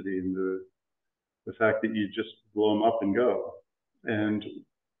simplicity and the fact that you just blow them up and go. And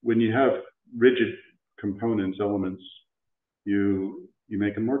when you have rigid components, elements, you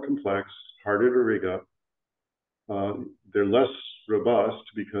make them more complex, harder to rig up. They're less robust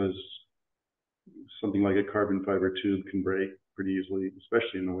because something like a carbon fiber tube can break pretty easily,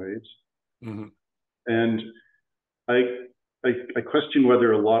 especially in the waves. And I question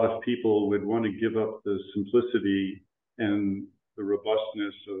whether a lot of people would want to give up the simplicity and the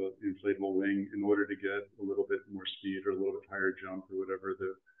robustness of an inflatable wing in order to get a little bit more speed or a little bit higher jump or whatever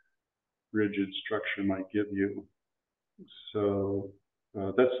the rigid structure might give you. So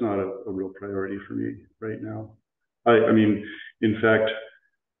that's not a real priority for me right now. I mean, in fact,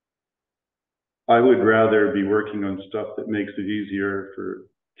 I would rather be working on stuff that makes it easier for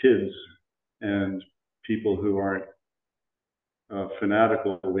kids and people who aren't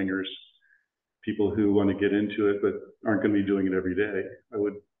fanatical wingers, people who want to get into it but aren't going to be doing it every day.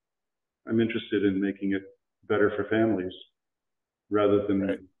 I'm interested in making it better for families rather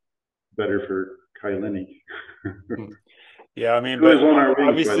than better for Kaileni. Yeah, I mean, but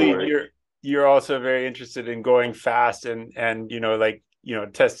obviously you're also very interested in going fast and like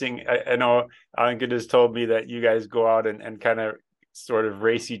testing. I know Ankit has told me that you guys go out and kind of sort of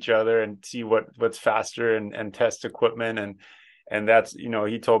race each other and see what's faster and test equipment, And that's,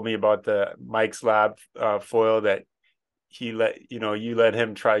 he told me about the Mike's Lab foil that you let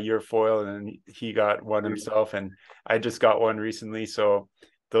him try your foil, and he got one himself, and I just got one recently. So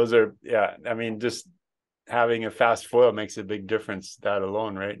those are, yeah, I mean, just having a fast foil makes a big difference, that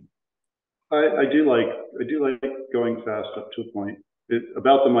alone, right? I do like going fast up to a point.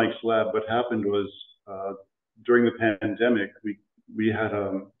 About the Mike's Lab, what happened was during the pandemic, we had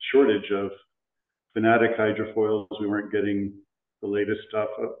a shortage of Fanatic hydrofoils. We weren't getting the latest stuff.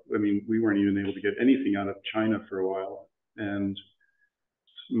 I mean, we weren't even able to get anything out of China for a while. And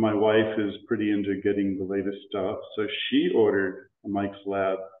my wife is pretty into getting the latest stuff, so she ordered a Mike's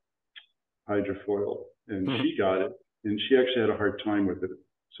Lab hydrofoil, and she got it, and she actually had a hard time with it.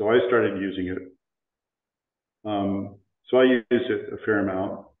 So I started using it. So I used it a fair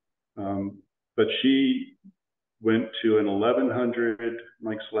amount, but she went to an 1100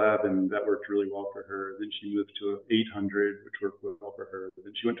 Mike's Lab, and that worked really well for her. Then she moved to an 800, which worked well for her.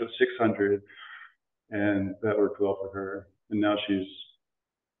 Then she went to a 600, and that worked well for her. And now she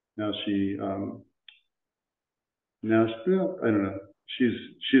I don't know. She's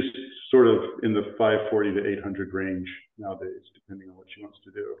sort of in the 540 to 800 range nowadays, depending on what she wants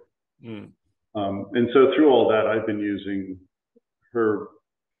to do. Mm. And so through all that, I've been using her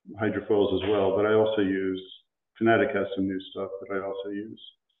hydrofoils as well, but I also use, Fanatic has some new stuff that I also use.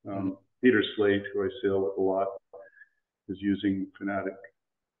 Peter Slate, who I sail with a lot, is using Fanatic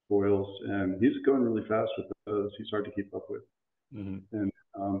foils, and he's going really fast with those. He's hard to keep up with. And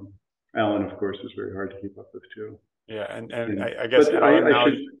Alan, of course, is very hard to keep up with too. Yeah, and I guess Alan I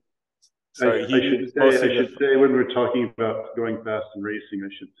should say when we're talking about going fast and racing, I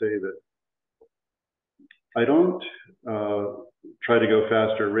should say that I don't try to go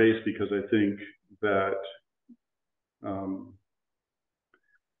fast or race because I think that,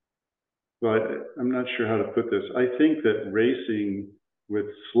 but I'm not sure how to put this. I think that racing with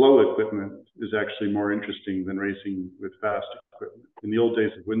slow equipment is actually more interesting than racing with fast equipment. In the old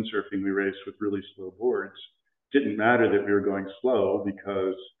days of windsurfing, we raced with really slow boards. It didn't matter that we were going slow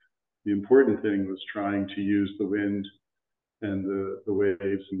because the important thing was trying to use the wind and the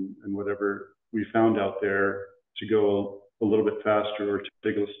waves and whatever we found out there to go a little bit faster or to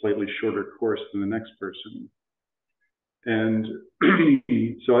take a slightly shorter course than the next person. And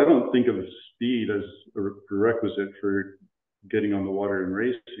so I don't think of speed as a prerequisite for getting on the water and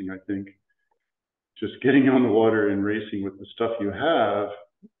racing. I think just getting on the water and racing with the stuff you have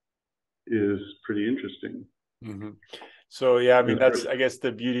is pretty interesting. So yeah, I mean, that's, I guess,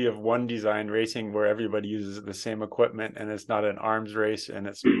 the beauty of one design racing, where everybody uses the same equipment and it's not an arms race, and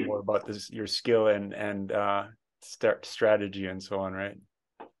it's more about your skill and strategy and so on, right?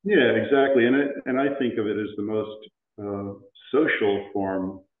 Yeah, exactly. And I think of it as the most social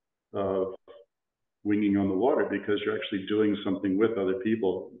form of winging on the water, because you're actually doing something with other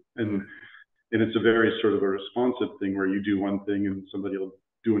people, and it's a very sort of a responsive thing where you do one thing and somebody will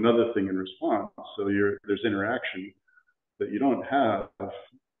do another thing in response. So there's interaction that you don't have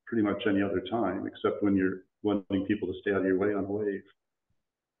pretty much any other time, except when you're wanting people to stay out of your way on a wave,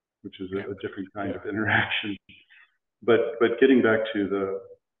 which is a different kind of interaction. But getting back to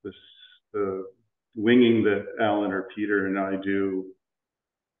the winging that Alan or Peter and I do,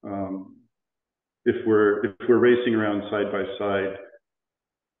 if we're racing around side by side,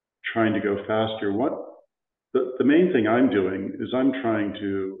 trying to go faster, the main thing I'm doing is I'm trying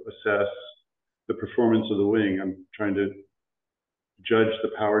to assess the performance of the wing. I'm trying to judge the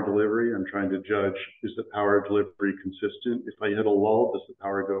power delivery. I'm trying to judge, is the power delivery consistent? If I hit a lull, does the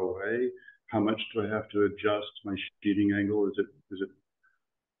power go away? How much do I have to adjust my sheeting angle? Is it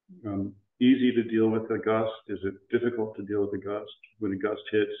easy to deal with a gust? Is it difficult to deal with a gust? When a gust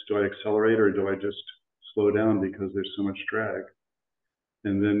hits, do I accelerate or do I just slow down because there's so much drag?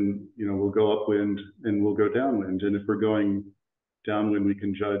 And then, we'll go upwind and we'll go downwind. And if we're going downwind, we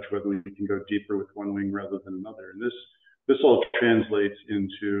can judge whether we can go deeper with one wing rather than another. And this all translates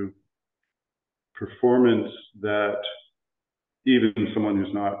into performance that even someone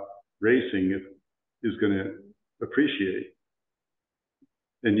who's not racing is going to appreciate.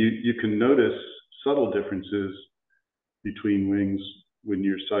 And you can notice subtle differences between wings when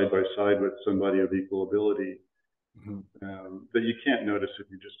you're side by side with somebody of equal ability, that you can't notice if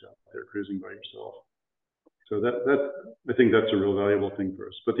you're just out there cruising by yourself. So I think that's a real valuable thing for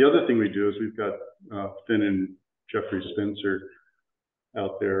us. But the other thing we do is we've got Finn and Jeffrey Spencer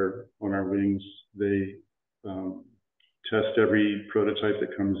out there on our wings. They test every prototype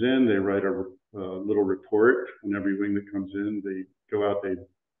that comes in. They write a little report on every wing that comes in. They go out, they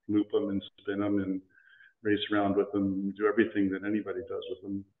loop them and spin them and race around with them, do everything that anybody does with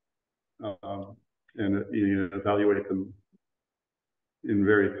them, and evaluate them in a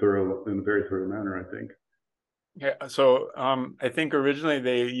very thorough manner, I think. Yeah. So I think originally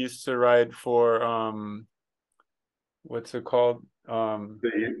they used to ride for what's it called?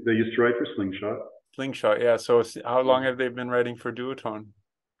 They used to ride for Slingshot. Slingshot. Yeah. So how long have they been riding for Duotone?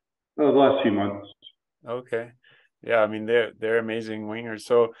 The last few months. Okay. Yeah, I mean they're amazing wingers.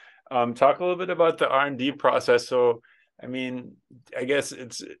 So talk a little bit about the R&D process. So I mean, I guess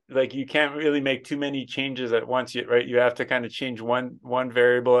it's like you can't really make too many changes at once, right? You have to kind of change one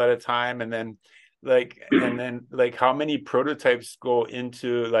variable at a time, and then like how many prototypes go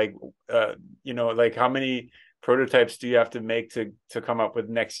into like like how many prototypes do you have to make to come up with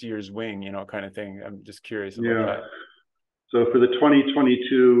next year's wing, kind of thing. I'm just curious about Yeah. that. So for the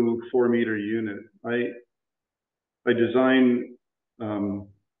 2022 4-meter unit, I design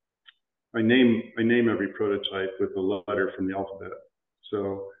I name every prototype with a letter from the alphabet.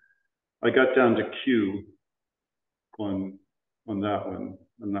 So I got down to Q on that one.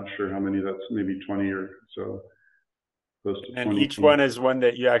 I'm not sure how many that's, maybe 20 or so, close to And 20. each one is one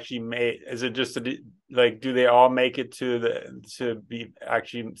that you actually made. Is it just like, do they all make it to be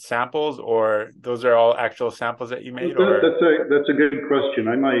actually samples, or those are all actual samples that you made? Or That's a good question.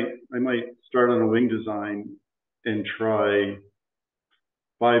 I might start on a wing design and try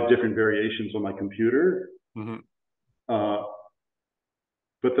 5 different variations on my computer. mm-hmm. Uh,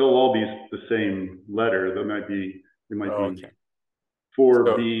 but they'll all be the same letter. There might be Okay.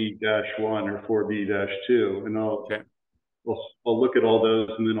 4B-1 or 4B-2, and Okay. I'll look at all those,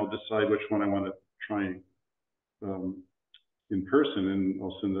 and then I'll decide which one I want to try um, in person, and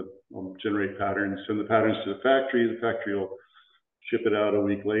I'll generate patterns, send the patterns to the factory. The factory will ship it out a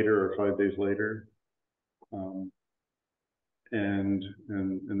week later or 5 days later, and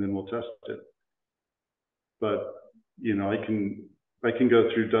then we'll test it. But I can go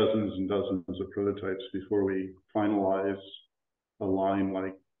through dozens and dozens of prototypes before we finalize a line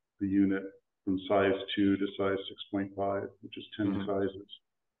like the unit from size 2 to size 6.5, which is 10 mm-hmm. sizes.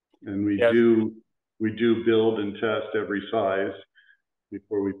 And we Yes. do build and test every size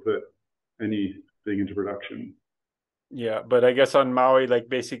before we put anything into production. Yeah, but I guess on Maui, like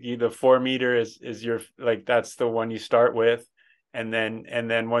basically the 4-meter is your, like that's the one you start with, and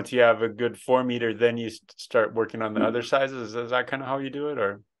then once you have a good 4-meter, then you start working on the other sizes. Is that kind of how you do it,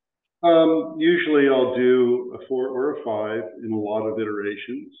 or? Usually I'll do a 4 or a 5 in a lot of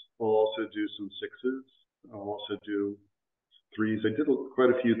iterations. I'll also do some 6s. I'll also do 3s. I did quite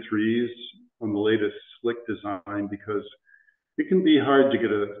a few 3s on the latest slick design because it can be hard to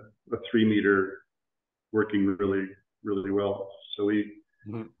get a 3-meter working really, really well. So we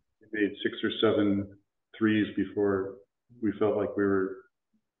mm-hmm. made 6 or 7 3s before we felt like we were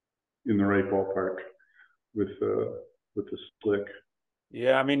in the right ballpark with the slick.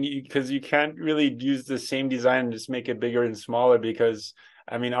 Yeah, I mean, because you can't really use the same design and just make it bigger and smaller, because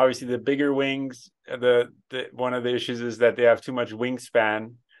I mean, obviously the bigger wings, the one of the issues is that they have too much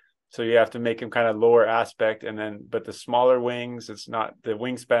wingspan, so you have to make them kind of lower aspect, and then but the smaller wings, it's not, the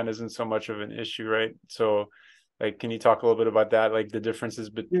wingspan isn't so much of an issue, right? So like, can you talk a little bit about that, like the differences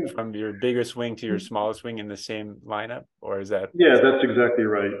from your biggest wing to your smallest wing in the same lineup, or is that? Yeah, that's exactly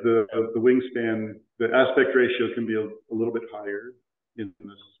right. The wingspan, the aspect ratio can be a little bit higher in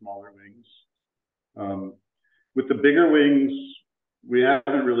the smaller wings. With the bigger wings, we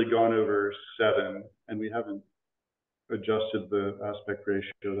haven't really gone over 7, and we haven't adjusted the aspect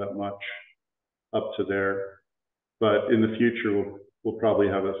ratio that much up to there. But in the future, we'll probably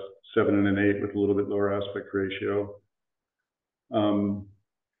have a 7 and an 8 with a little bit lower aspect ratio.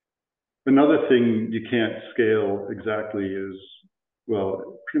 Another thing you can't scale exactly is,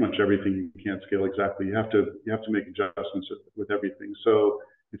 well, pretty much everything you can't scale exactly. You have to make adjustments with everything. So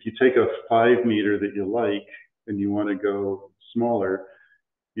if you take a 5-meter that you like and you want to go smaller,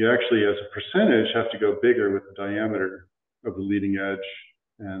 you actually, as a percentage, have to go bigger with the diameter of the leading edge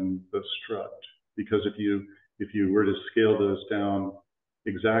and the strut. Because if you were to scale those down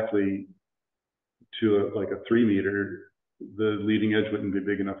exactly to like a 3-meter, the leading edge wouldn't be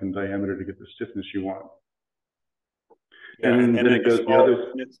big enough in diameter to get the stiffness you want. Yeah, and then it goes the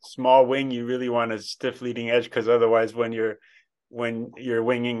other. Small wing, you really want a stiff leading edge, because otherwise, when you're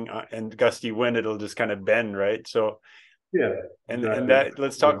winging and gusty wind, it'll just kind of bend, right? So Yeah, and exactly. that,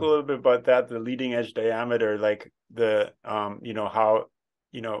 let's talk a little bit about that, the leading edge diameter, like the how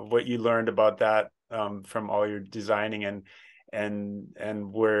what you learned about that from all your designing,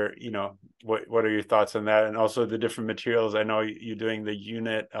 and where what are your thoughts on that, and also the different materials. I know you're doing the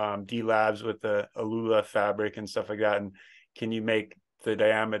unit D labs with the Alula fabric and stuff like that, and can you make the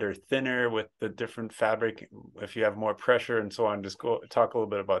diameter thinner with the different fabric if you have more pressure and so on? Just talk a little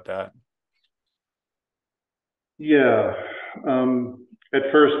bit about that. Yeah,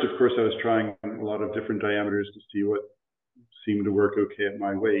 at first, of course, I was trying a lot of different diameters to see what seemed to work okay at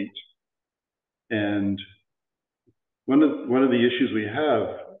my weight. And one of the issues we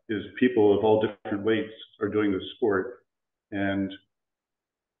have is people of all different weights are doing this sport. And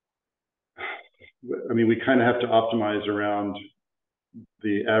I mean, we kind of have to optimize around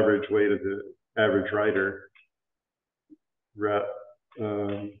the average weight of the average rider.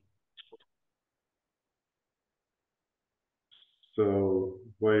 So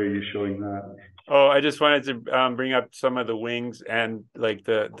why are you showing that? Oh, I just wanted to bring up some of the wings and like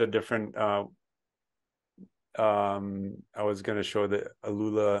the different. I was gonna show the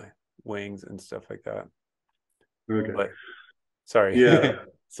Alula wings and stuff like that. Okay. But sorry. Yeah.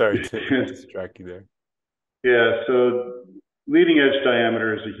 Sorry to distract you there. Yeah. So leading edge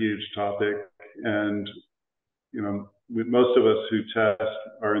diameter is a huge topic, and most of us who test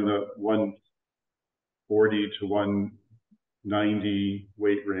are in the 140 to 190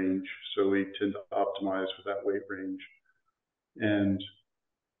 weight range, so we tend to optimize for that weight range. And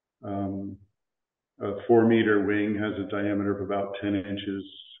a 4-meter wing has a diameter of about 10 inches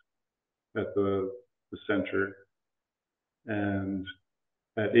at the center, and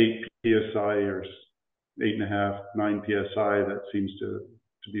at 8 psi or 8.5, 9 psi, that seems to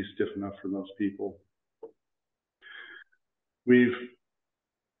be stiff enough for most people. We've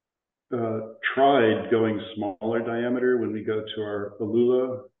tried going smaller diameter when we go to our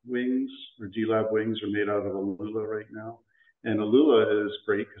Alula wings, or G-Lab wings are made out of Alula right now. And Alula is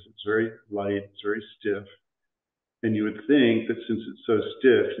great because it's very light, it's very stiff. And you would think that since it's so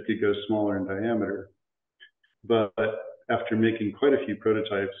stiff, you could go smaller in diameter. But after making quite a few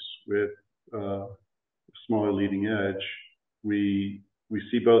prototypes with smaller leading edge, we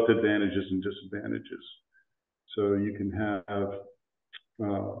see both advantages and disadvantages. So you can have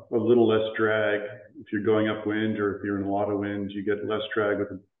a little less drag if you're going upwind, or if you're in a lot of wind, you get less drag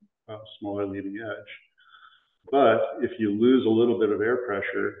with a smaller leading edge. But if you lose a little bit of air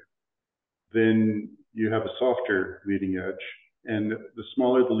pressure, then you have a softer leading edge. And the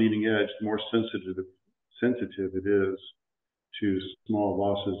smaller the leading edge, the more sensitive it is to small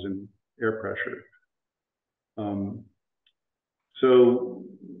losses in air pressure. So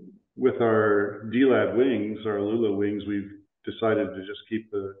with our D-Lab wings, our Alula wings, we've decided to just keep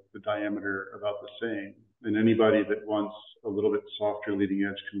the diameter about the same. And anybody that wants a little bit softer leading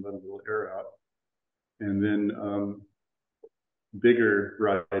edge can let a little air out. And then bigger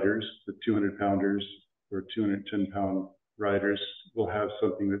riders, the 200-pounders or 210-pound riders, will have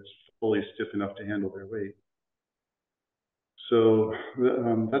something that's fully stiff enough to handle their weight. So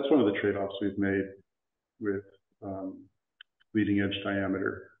that's one of the trade-offs we've made with leading edge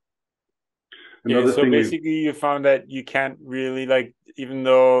diameter. Yeah, so basically you found that you can't really, like, even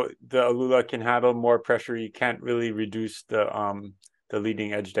though the Alula can handle more pressure, you can't really reduce the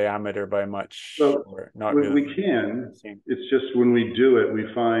leading edge diameter by much. Well, or not really. We can. It's just when we do it, we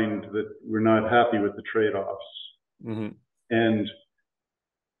find that we're not happy with the trade-offs. Mm-hmm. And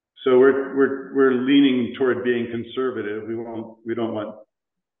so we're leaning toward being conservative. We don't want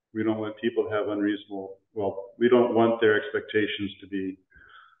people to have unreasonable. Well, we don't want their expectations to be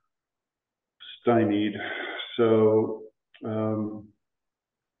stymied. So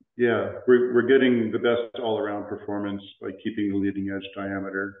yeah, we're getting the best all-around performance by keeping the leading edge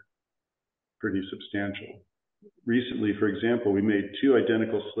diameter pretty substantial. Recently, for example, we made 2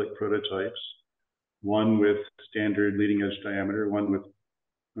 identical slick prototypes, one with standard leading edge diameter, one with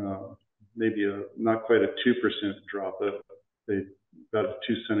maybe not quite a 2% drop, but about a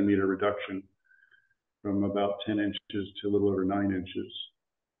 2-centimeter reduction from about 10 inches to a little over 9 inches.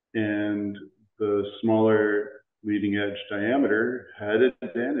 And the smaller leading edge diameter had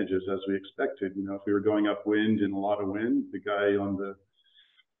advantages, as we expected. If we were going upwind in a lot of wind, the guy on the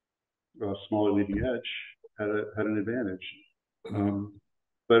smaller leading edge had an advantage.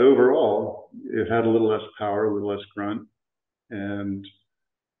 But overall, it had a little less power, a little less grunt. And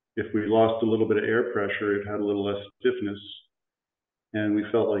if we lost a little bit of air pressure, it had a little less stiffness. And we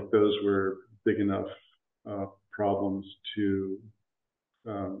felt like those were big enough problems to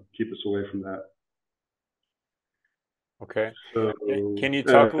keep us away from that. Okay. So, can you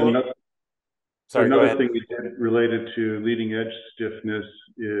talk a little? Sorry, another thing we did related to leading edge stiffness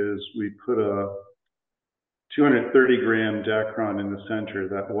is we put a 230-gram Dacron in the center.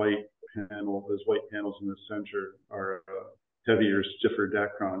 That white panel, those white panels in the center are heavier, stiffer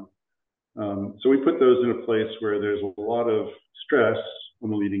Dacron. So we put those in a place where there's a lot of stress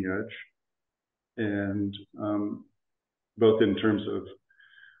on the leading edge, and both in terms of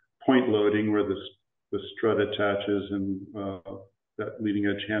point loading, where the strut attaches and that leading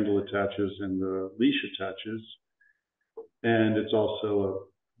edge handle attaches and the leash attaches, and it's also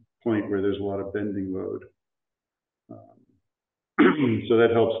a point where there's a lot of bending load. So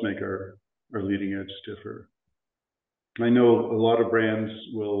that helps make our leading edge stiffer. I know a lot of brands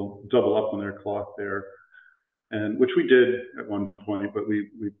will double up on their cloth there, and which we did at one point, but we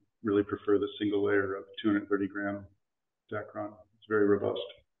really prefer the single layer of 230 gram Dacron. It's very robust.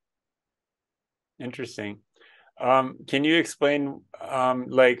 Interesting. Can you explain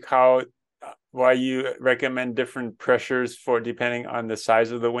like how why you recommend different pressures for depending on the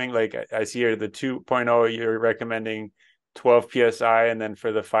size of the wing? Like I see here the 2.0, you're recommending 12 psi, and then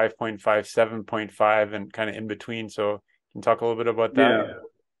for the 5.5, 7.5, and kind of in between. So can you talk a little bit about that? Yeah.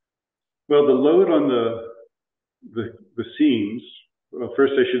 Well, the load on the seams. Well,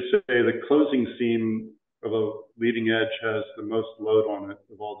 first I should say the closing seam of a leading edge has the most load on it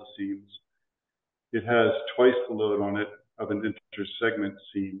of all the seams. It has twice the load on it of an intersegment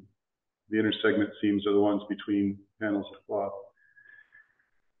seam. The intersegment seams are the ones between panels of cloth.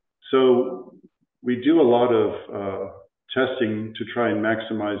 So we do a lot of testing to try and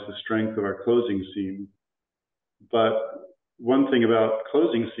maximize the strength of our closing seam. But one thing about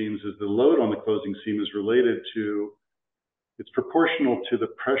closing seams is the load on the closing seam is related to, it's proportional to the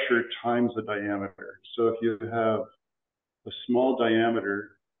pressure times the diameter. So if you have a small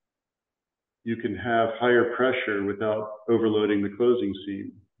diameter, you can have higher pressure without overloading the closing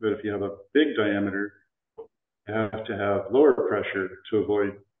seam. But if you have a big diameter, you have to have lower pressure to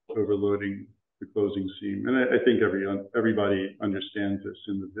avoid overloading the closing seam. And I think everybody understands this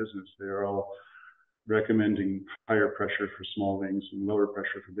in the business. They are all recommending higher pressure for small wings and lower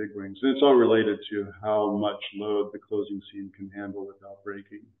pressure for big wings. And it's all related to how much load the closing seam can handle without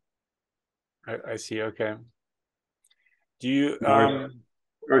breaking. I see. Okay. Do you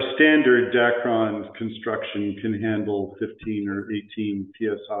our standard Dacron construction can handle 15 or 18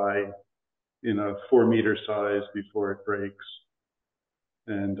 psi in a 4 meter size before it breaks.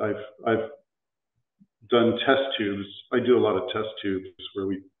 And I've done test tubes. I do a lot of test tubes where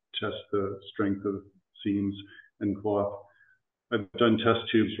we test the strength of seams and cloth. I've done test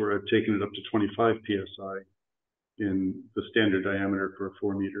tubes where I've taken it up to 25 psi in the standard diameter for a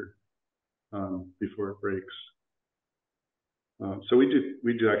 4 meter before it breaks. So we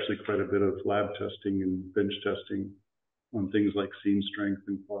do actually quite a bit of lab testing and bench testing on things like seam strength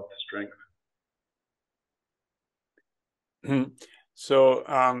and cloth strength.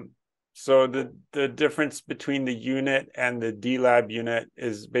 So the difference between the unit and the D-Lab unit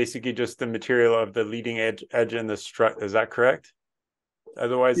is basically just the material of the leading edge and the strut. Is that correct?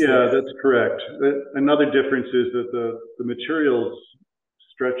 Otherwise, yeah, that's correct. Another difference is that the materials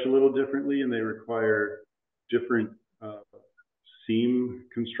stretch a little differently, and they require different seam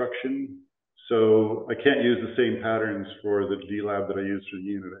construction. So I can't use the same patterns for the D-Lab that I use for the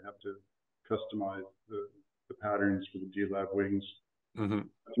unit. I have to customize the patterns for the D-Lab wings. To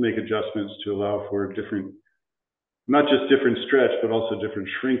make adjustments to allow for different, not just different stretch, but also different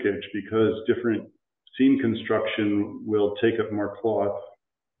shrinkage, because different seam construction will take up more cloth.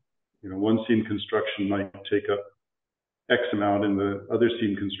 You know, one seam construction might take up X amount, and the other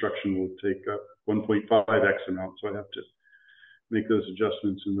seam construction will take up 1.5X amount. So I have to make those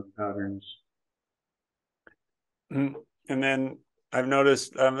adjustments in the patterns. And then I've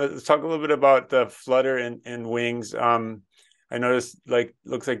noticed, let's talk a little bit about the flutter in wings. I noticed, like,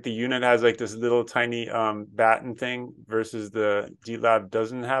 looks like the unit has like this little tiny batten thing versus the D-Lab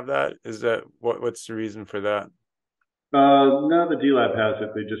doesn't have that. Is that what's the reason for that? No, the D-Lab has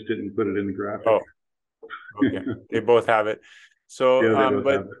it. They just didn't put it in the graphic. Oh, okay. They both have it. So, yeah, they both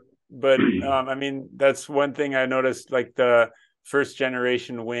have it. But I mean, that's one thing I noticed. Like the first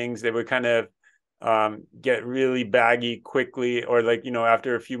generation wings, they would kind of get really baggy quickly, or like, you know,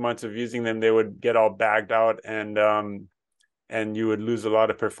 after a few months of using them, they would get all bagged out, and you would lose a lot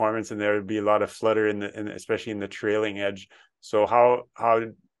of performance, and there would be a lot of flutter especially in the trailing edge. So how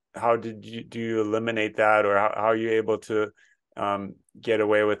do you eliminate that, or how are you able to get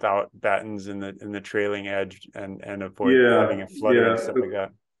away without battens in the trailing edge and avoid having a flutter and stuff like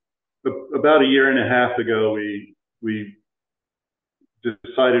that? About a year and a half ago, we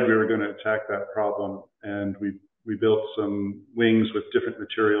decided we were going to attack that problem, and we built some wings with different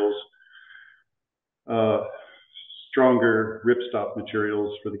materials, stronger ripstop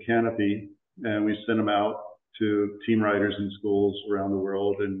materials for the canopy, and we sent them out to team riders in schools around the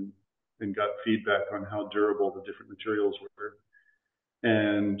world and got feedback on how durable the different materials were.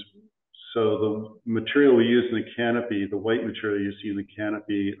 And so the material we use in the canopy, the white material you see in the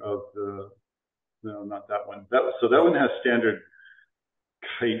canopy of no, not that one. So that one has standard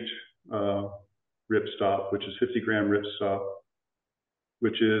kite ripstop, which is 50 gram ripstop,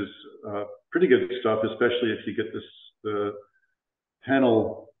 which is pretty good stuff, especially if you get this the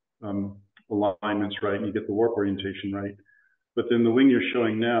panel alignments right, and you get the warp orientation right. But then the wing you're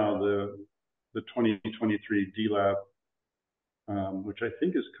showing now, the 2023 D-Lab, which I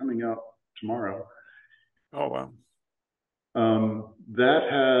think is coming out tomorrow. Oh, wow. That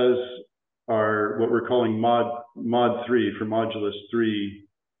has our, what we're calling mod 3 for modulus 3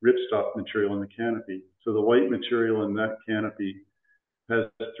 ripstop material in the canopy. So the white material in that canopy has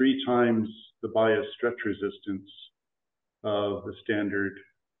 3 times the bias stretch resistance of the standard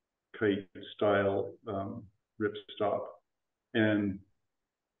kite style ripstop. And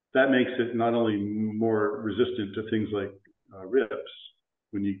that makes it not only more resistant to things like rips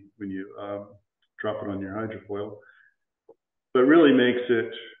when you drop it on your hydrofoil, but really makes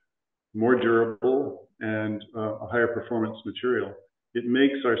it more durable and a higher performance material. It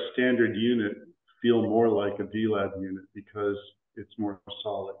makes our standard unit feel more like a D-Lab unit because it's more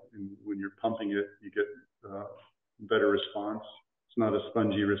solid. And when you're pumping it, you get better response. It's not a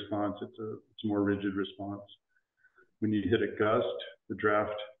spongy response, it's a more rigid response. When you hit a gust, the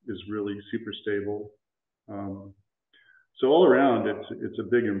draft is really super stable. So all around, it's a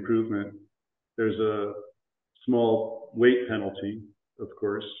big improvement. There's a small weight penalty, of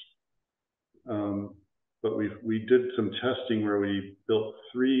course, but we did some testing where we built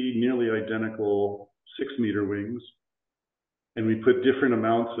 3 nearly identical 6-meter wings, and we put different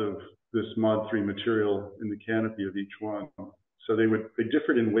amounts of this Mod 3 material in the canopy of each one. So they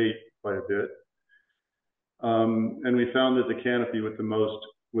differed in weight by a bit. And we found that the canopy with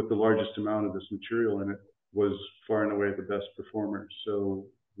the largest amount of this material in it was far and away the best performer. So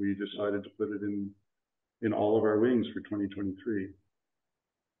we decided to put it in all of our wings for 2023.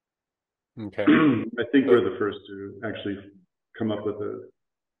 Okay. I think we're the first to actually come up with a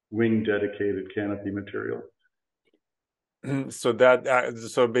wing dedicated canopy material. So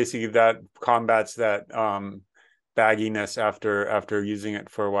so basically that combats that bagginess after using it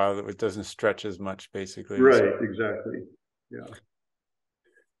for a while, that it doesn't stretch as much, basically. Right, so. Exactly. Yeah.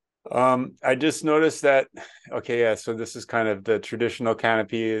 I just noticed that, okay, yeah, so this is kind of the traditional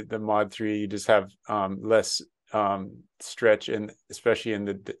canopy, the Mod 3, you just have less stretch, especially in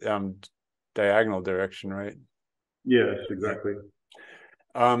the diagonal direction, right? Yes, exactly.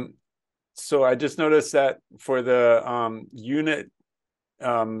 So I just noticed that for the unit,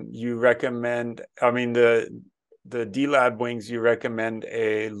 you recommend, the D-Lab wings, you recommend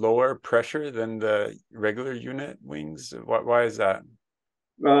a lower pressure than the regular unit wings. Why is that?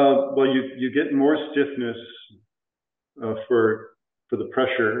 Well, you get more stiffness for the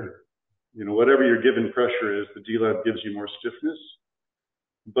pressure. You know, whatever your given pressure is, the D-Lab gives you more stiffness.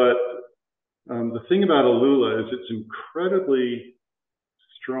 But the thing about a Lula is it's incredibly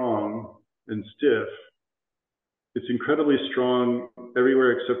strong and stiff. It's incredibly strong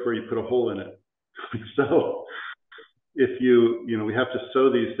everywhere except where you put a hole in it. So if we have to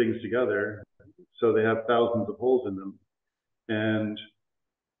sew these things together, so they have thousands of holes in them. And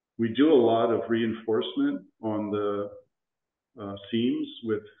we do a lot of reinforcement on the seams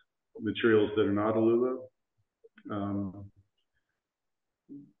with materials that are not Lula.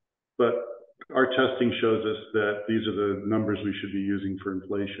 But our testing shows us that these are the numbers we should be using for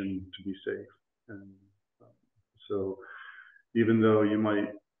inflation to be safe. And so even though you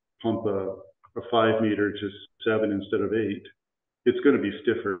might pump a 5-meter to 7 instead of 8, it's going to be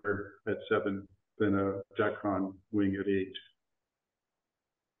stiffer at 7 than a Jacron wing at 8.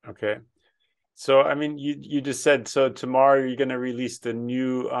 Okay. So, I mean, you just said, so tomorrow you're going to release the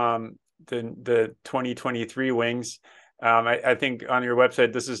new, the 2023 wings. I think on your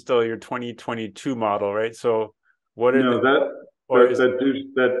website, this is still your 2022 model, right? So what are that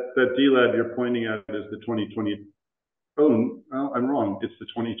D-Lab you're pointing at is the 2020. Oh, no, I'm wrong. It's the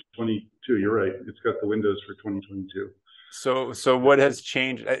 2022. You're right. It's got the windows for 2022. So what has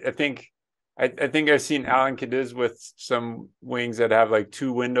changed? I think I've seen Alan Cadiz with some wings that have like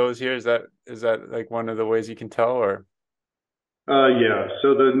 2 windows here. Is that like one of the ways you can tell, or? Yeah.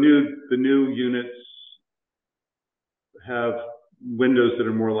 So the new units have windows that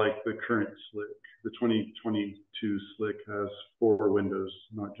are more like the current slick. The 2022 slick has 4 windows,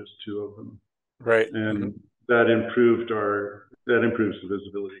 not just 2 of them. Right. And that improves the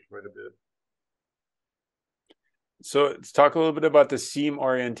visibility quite a bit. So let's talk a little bit about the seam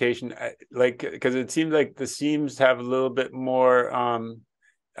orientation, because it seems like the seams have a little bit more,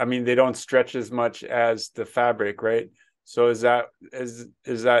 they don't stretch as much as the fabric, right? So is that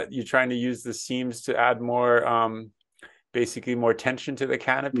you trying to use the seams to add more, basically more tension to the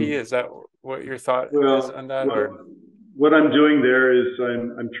canopy? Is that what your thought is on that? What I'm doing there is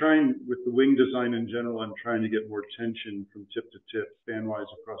I'm trying, with the wing design in general, I'm trying to get more tension from tip to tip, fan-wise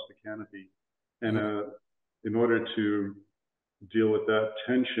across the canopy. And in order to deal with that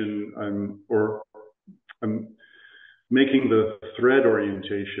tension, I'm making the thread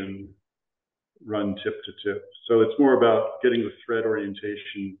orientation run tip to tip. So it's more about getting the thread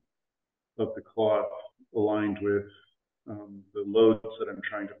orientation of the cloth aligned with the loads that I'm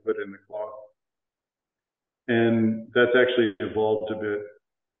trying to put in the cloth. And that's actually evolved a bit.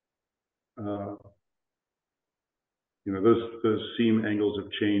 Those seam angles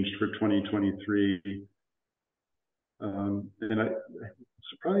have changed for 2023. And I'm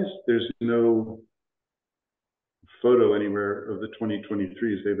surprised there's no photo anywhere of the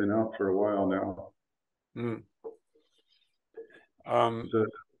 2023s. They've been out for a while now. So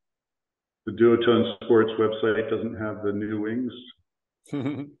the Duotone Sports website doesn't have the new wings.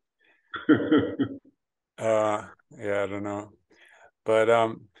 Yeah, I don't know, but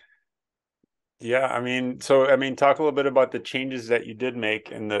yeah, talk a little bit about the changes that you did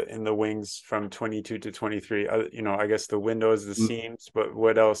make in the wings from 22 to 23. I guess the windows, the seams, but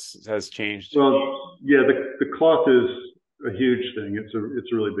what else has changed? Well, yeah, the cloth is a huge thing. It's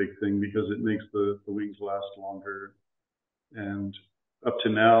a really big thing because it makes the wings last longer. And up to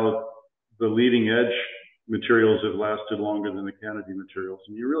now, the leading edge materials have lasted longer than the canopy materials.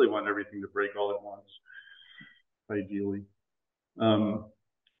 And you really want everything to break all at once, ideally.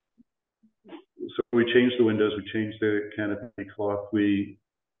 So we changed the windows, we changed the canopy cloth, we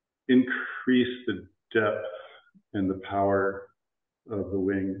increased the depth and the power of the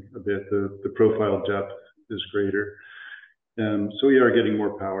wing a bit. The profile depth is greater. So we are getting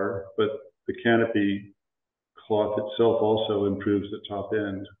more power, but the canopy cloth itself also improves the top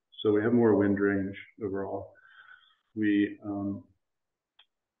end. So we have more wind range overall. We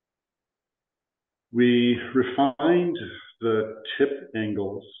refined the tip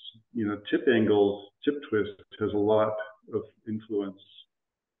angles. Tip twist has a lot of influence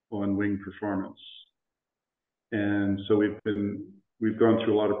on wing performance. And so we've gone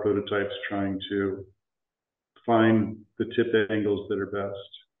through a lot of prototypes trying to find the tip angles that are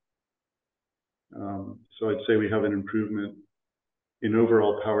best. So I'd say we have an improvement in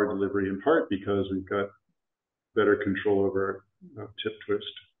overall power delivery, in part because we've got better control over tip twist.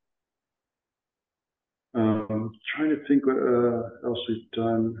 Trying to think what else we've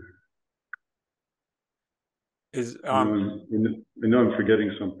done. I know I'm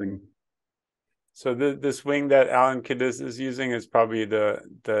forgetting something. So this wing that Alan Kidis is using is probably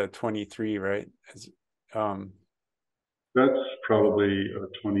the 23, right? That's probably a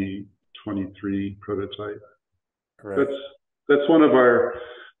 2023 prototype. Right. That's one of our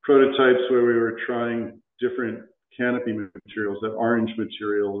prototypes where we were trying different canopy materials. That orange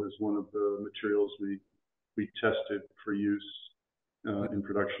material is one of the materials we tested for use in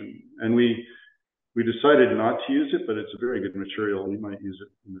production, and we decided not to use it, but it's a very good material. We might use it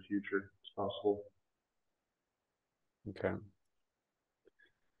in the future. It's possible. Okay.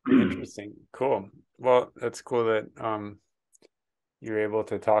 Interesting. Cool. Well, that's cool that you're able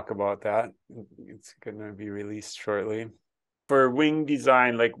to talk about that. It's going to be released shortly. For wing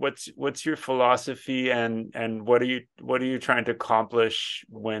design, like what's your philosophy and what are you trying to accomplish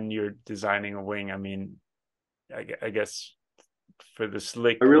when you're designing a wing? I mean, I guess for the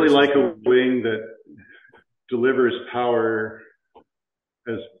slick, I really like a wing that delivers power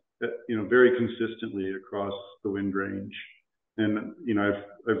as very consistently across the wind range. And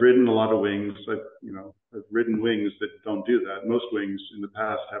I've ridden a lot of wings. I've ridden wings that don't do that. Most wings in the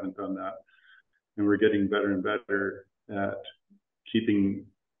past haven't done that, and we're getting better and better at keeping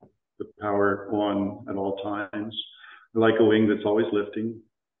the power on at all times. I like a wing that's always lifting.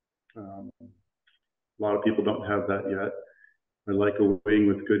 A lot of people don't have that yet. I like a wing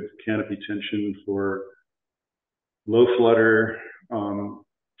with good canopy tension for low flutter,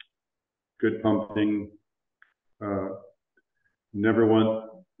 good pumping. I never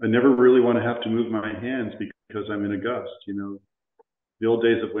really want to have to move my hands because I'm in a gust. The old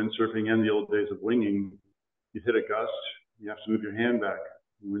days of windsurfing and the old days of winging, you hit a gust, you have to move your hand back.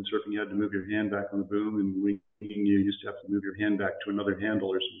 In windsurfing, you had to move your hand back on the boom, and winging, you used to have to move your hand back to another handle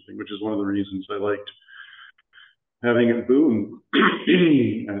or something, which is one of the reasons I liked having it boom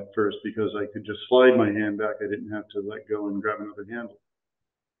at first, because I could just slide my hand back. I didn't have to let go and grab another handle.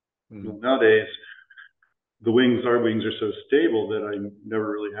 Well, nowadays, our wings are so stable that I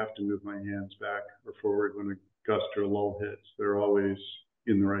never really have to move my hands back or forward when a gust or a lull hits. They're always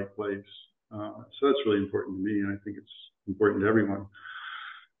in the right place. So that's really important to me, and I think it's important to everyone.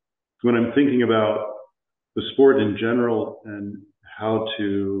 When I'm thinking about the sport in general and how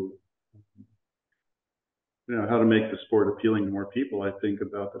to make the sport appealing to more people, I think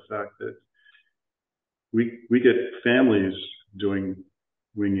about the fact that we get families doing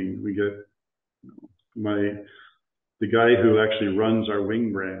winging. We get The guy who actually runs our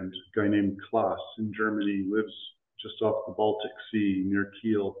wing brand, a guy named Klaas in Germany, lives just off the Baltic Sea near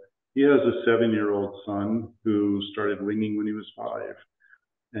Kiel. He has a 7-year-old son who started winging when he was 5.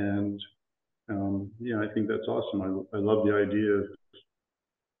 And yeah, I think that's awesome. I love the idea of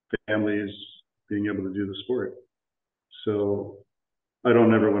families being able to do the sport. So I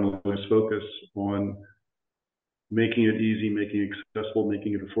don't ever want to lose focus on making it easy, making it accessible,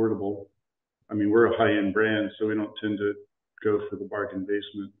 making it affordable. I mean, we're a high-end brand, so we don't tend to go for the bargain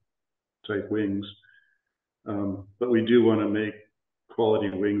basement type wings. But we do want to make quality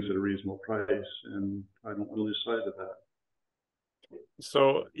wings at a reasonable price, and I don't want to lose sight of that.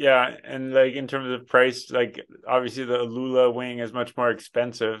 So yeah, and like in terms of price, like obviously the Alula wing is much more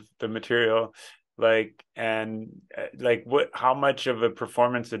expensive, the material, like and like how much of a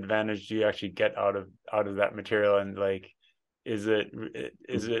performance advantage do you actually get out of that material? And like is it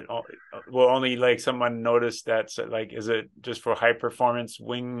will only like someone notice that, so like is it just for high performance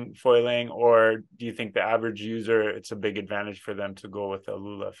wing foiling, or do you think the average user, it's a big advantage for them to go with the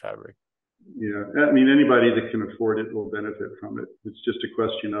Alula fabric? Yeah, I mean, anybody that can afford it will benefit from it. It's just a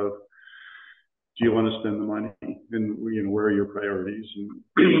question of, do you want to spend the money, and where are your priorities? And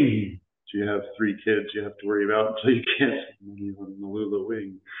do you have 3 kids you have to worry about, so you can't spend money on an Alula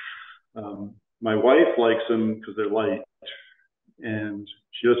wing? My wife likes them because they're light, and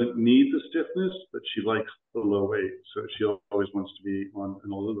she doesn't need the stiffness, but she likes the low weight, so she always wants to be on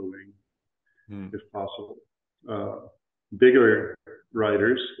an Alula wing if possible. Bigger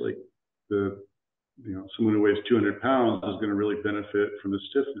riders, like someone who weighs 200 pounds is going to really benefit from the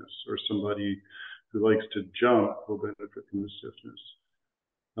stiffness, or somebody who likes to jump will benefit from the stiffness.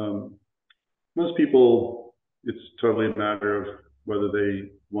 Most people, it's totally a matter of whether they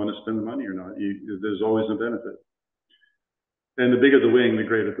want to spend the money or not. There's always a benefit. And the bigger the wing, the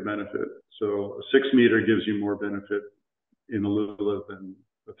greater the benefit. So a 6 meter gives you more benefit in Alula than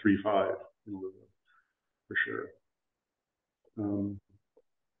a 3.5 in Alula, for sure.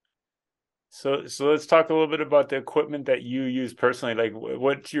 So let's talk a little bit about the equipment that you use personally. Like,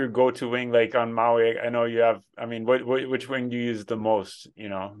 what's your go-to wing? Like on Maui, I know you have. I mean, which wing do you use the most?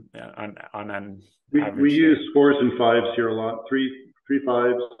 On an average. We use 4s and 5s here a lot.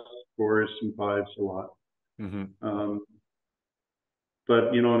 3.5s, 4s and 5s a lot. Mm-hmm. But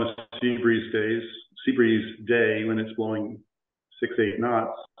on a sea breeze day when it's blowing 6-8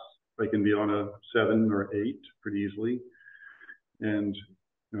 knots, I can be on a 7 or 8 pretty easily. And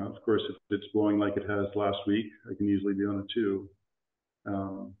of course, if it's blowing like it has last week, I can easily be on a 2.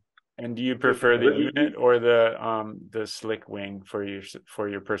 And do you prefer the unit or the slick wing for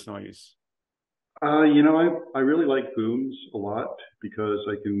your personal use? I really like booms a lot because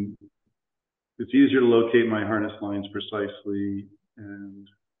it's easier to locate my harness lines precisely, and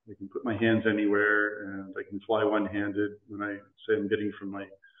I can put my hands anywhere, and I can fly one-handed. When I say I'm getting from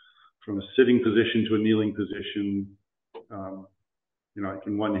a sitting position to a kneeling position, I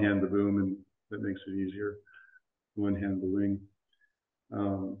can one-hand the boom, and that makes it easier. One-hand the wing.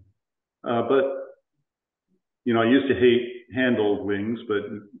 But I used to hate handled wings, but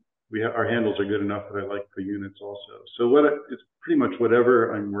our handles are good enough that I like the units also. So it's pretty much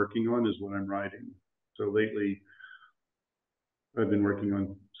whatever I'm working on is what I'm riding. So lately, I've been working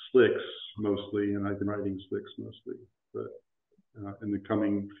on slicks mostly, and I've been riding slicks mostly. But in the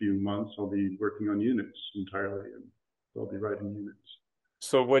coming few months, I'll be working on units entirely, and I'll be riding units.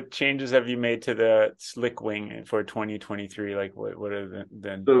 So what changes have you made to the slick wing for 2023? Like what are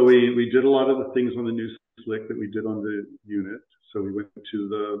the So we did a lot of the things on the new slick that we did on the unit. So we went to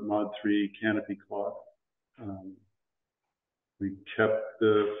the Mod 3 canopy cloth. We kept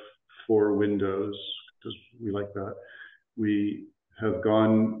the 4 windows because we like that. We have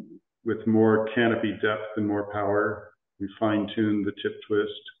gone with more canopy depth and more power. We fine-tuned the tip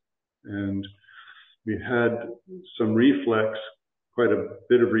twist, and we had some reflex, quite a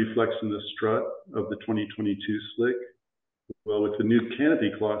bit of reflex in the strut of the 2022 slick. Well, with the new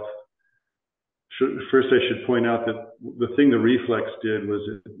canopy cloth, first I should point out that the thing the reflex did was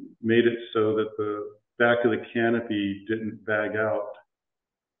it made it so that the back of the canopy didn't bag out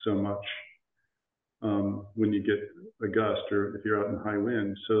so much when you get a gust or if you're out in high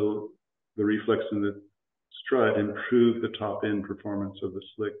wind. So the reflex in the strut improved the top end performance of the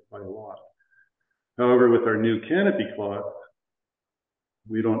slick by a lot. However, with our new canopy cloth,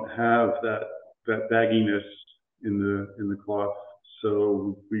 we don't have that bagginess in the cloth,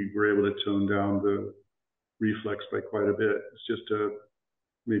 so we were able to tone down the reflex by quite a bit. It's just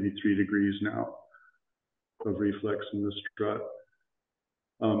maybe 3 degrees now of reflex in the strut.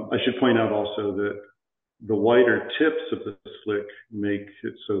 I should point out also that the wider tips of the slick make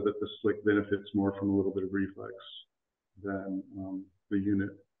it so that the slick benefits more from a little bit of reflex than the unit.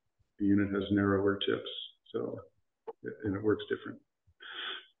 The unit has narrower tips, so and it works different.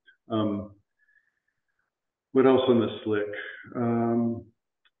 What else on the slick?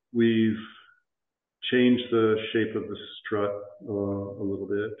 We've changed the shape of the strut a little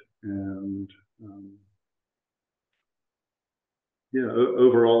bit, and yeah,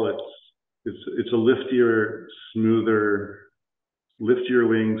 overall it's a liftier, smoother, liftier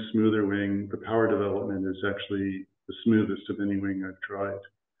wing, smoother wing. The power development is actually the smoothest of any wing I've tried.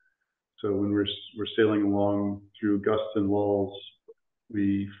 So when we're sailing along through gusts and lulls,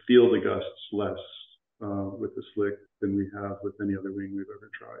 we feel the gusts less with the slick than we have with any other wing we've ever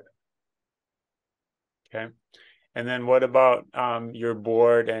tried. Okay. And then what about your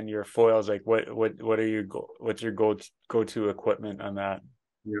board and your foils? Like what's your go-to equipment on that?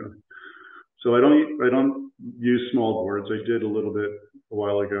 Yeah. So I don't use small boards. I did a little bit a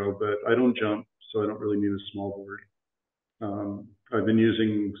while ago, but I don't jump, so I don't really need a small board. I've been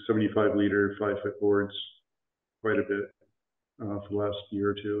using 75-liter 5-foot boards quite a bit for the last year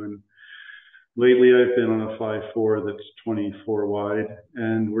or two, and lately I've been on a 5.4 that's 24 wide,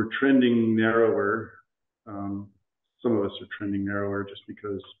 and we're trending narrower. Some of us are trending narrower just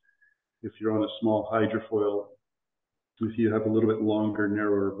because if you're on a small hydrofoil, if you have a little bit longer,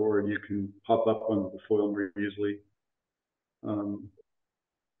 narrower board, you can pop up onto the foil more easily.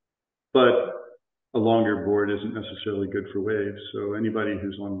 But a longer board isn't necessarily good for waves. So anybody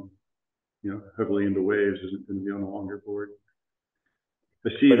who's on, heavily into waves isn't going to be on a longer board. I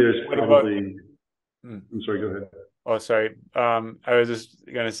see there's probably. I'm sorry, go ahead. Oh, sorry. I was just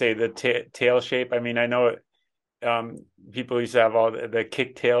going to say the tail shape. I mean, I know people used to have all the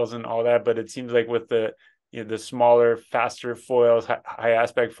kick tails and all that, but it seems like with the smaller, faster foils, high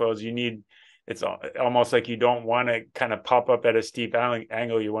aspect foils, it's almost like you don't want to kind of pop up at a steep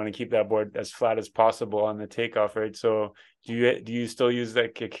angle. You want to keep that board as flat as possible on the takeoff, right? So do you still use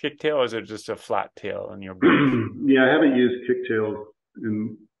that kick tail, or is it just a flat tail on your board? Yeah, I haven't used kick tails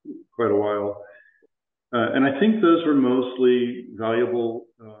in quite a while. And I think those were mostly valuable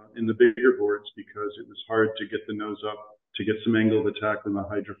in the bigger boards because it was hard to get the nose up, to get some angle of attack on the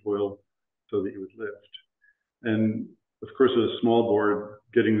hydrofoil so that you would lift. And of course, with a small board,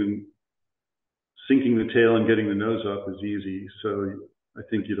 sinking the tail and getting the nose up is easy. So I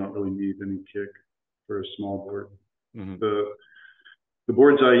think you don't really need any kick for a small board. Mm-hmm. The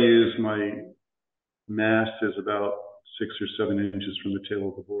boards I use, my mast is about 6 or 7 inches from the tail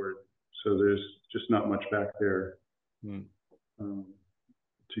of the board. So there's just not much back there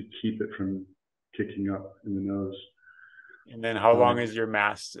to keep it from kicking up in the nose. And then how long is your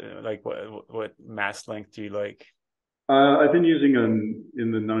mast? Like what mast length do you like? I've been using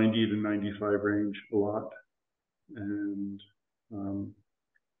in the 90 to 95 range a lot. And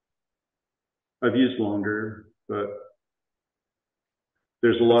I've used longer, but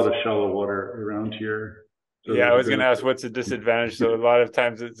there's a lot of shallow water around here. So yeah, I was going to ask what's the disadvantage. So a lot of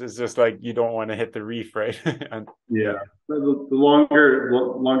times it's just like you don't want to hit the reef, right? Yeah, the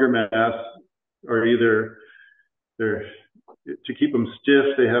longer masts are either to keep them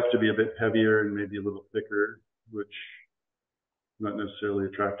stiff, they have to be a bit heavier and maybe a little thicker, which is not necessarily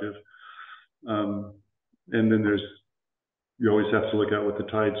attractive. And then you always have to look at what the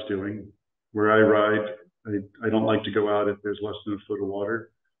tide's doing. Where I ride, I don't like to go out if there's less than a foot of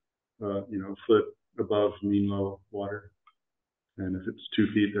water, a foot above mean low water. And if it's 2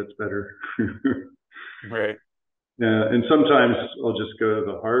 feet, that's better. Right. And sometimes I'll just go to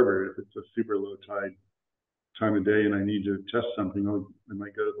the harbor if it's a super low tide time of day and I need to test something. I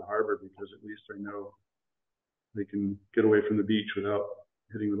might go to the harbor because at least I know they can get away from the beach without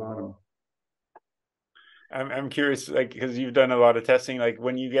hitting the bottom. I'm curious, like, because you've done a lot of testing, like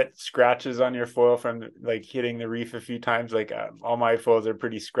when you get scratches on your foil from like hitting the reef a few times, like all my foils are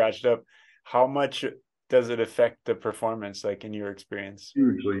pretty scratched up. How much does it affect the performance, like in your experience?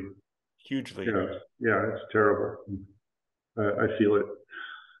 Hugely. Yeah, it's terrible. I feel it.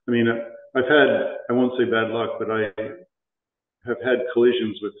 I mean, I won't say bad luck, but I have had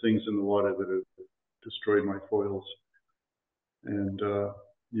collisions with things in the water that have destroyed my foils. And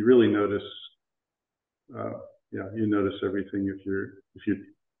you really notice, you notice everything.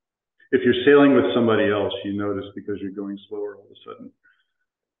 If you're sailing with somebody else, you notice because you're going slower all of a sudden.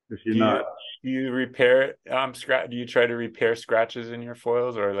 If you're not, do you repair do you try to repair scratches in your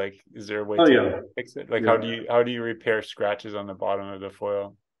foils, or like is there a way to fix it? Like how do you repair scratches on the bottom of the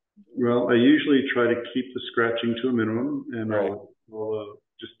foil? Well, I usually try to keep the scratching to a minimum, and I'll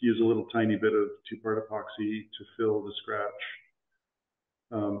just use a little tiny bit of 2-part epoxy to fill the scratch.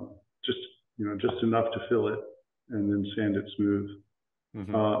 Just just enough to fill it and then sand it smooth.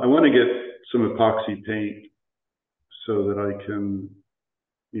 Mm-hmm. I want to get some epoxy paint so that I can,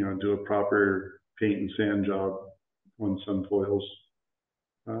 do a proper paint and sand job on some foils.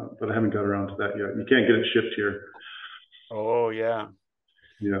 But I haven't got around to that yet. You can't get it shipped here. Oh yeah.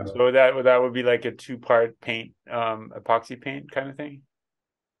 Yeah. So that would be like a two-part paint, epoxy paint kind of thing.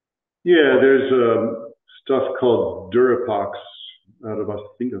 Yeah, there's stuff called Durapox out of, I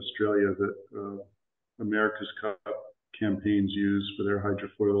think, Australia that America's Cup campaigns use for their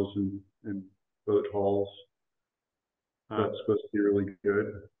hydrofoils and boat hauls. That's supposed to be really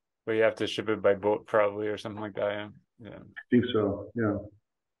good. But you have to ship it by boat probably or something like that. Yeah. Yeah. I think so. Yeah.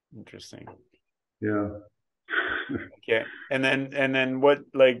 Interesting. Yeah. Okay. And then what,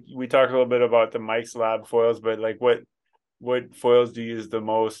 like we talked a little bit about the Mike's Lab foils, but like what foils do you use the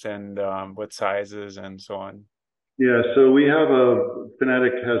most, and what sizes and so on? Yeah, so we have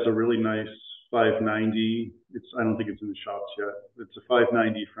Fanatic has a really nice 590. I don't think it's in the shops yet. It's a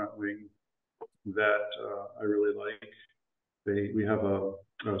 590 front wing that I really like. We have a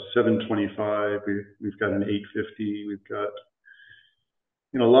 725. We've got an 850. We've got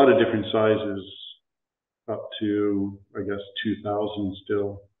a lot of different sizes up to, I guess, 2000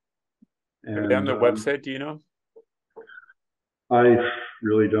 still. Are they on the website? Do you know? I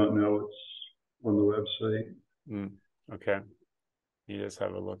really don't know. It's on the website. Okay. You just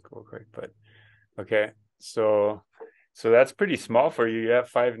have a look real quick, but okay. So that's pretty small for you. Yeah,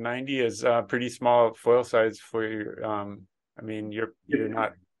 590 is pretty small foil size for your. I mean, you're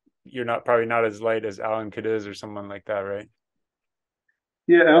not probably not as light as Alan Cadiz or someone like that, right?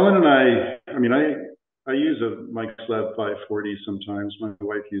 Yeah, Alan and I mean, I use a Mike's Lab 540 sometimes. My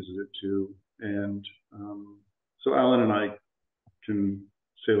wife uses it too, and so Alan and I can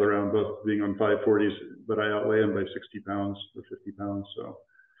sail around both being on 540s, but I outweigh them by 60 pounds or 50 pounds. So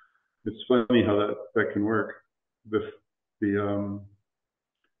it's funny how that can work.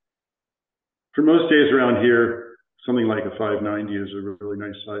 For most days around here, something like a 590 is a really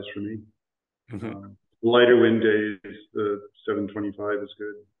nice size for me. Mm-hmm. Lighter wind days, the 725 is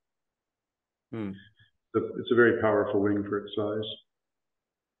good. It's a very powerful wing for its size.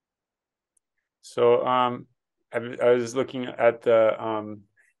 So I was looking at the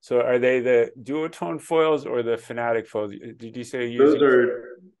so are they the Duotone foils or the Fanatic foils? Did you say those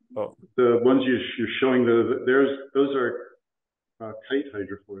are the ones you're showing? Those are kite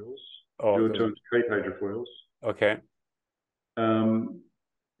hydrofoils. Duotone's kite hydrofoils. Okay. And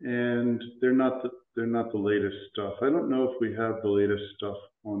they're not the latest stuff. I don't know if we have the latest stuff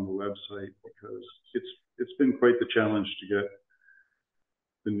on the website because it's been quite the challenge to get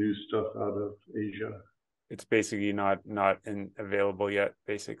the new stuff out of Asia. It's basically not available yet,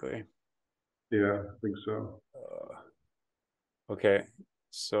 basically. Yeah, I think so. Okay,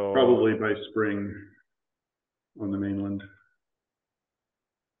 so probably by spring on the mainland.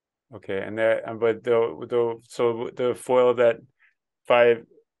 Okay, and but the foil that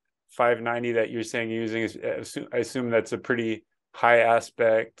 590 that you're saying you're using is, I assume that's a pretty high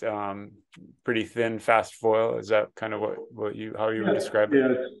aspect, pretty thin, fast foil. Is that kind of how you would describe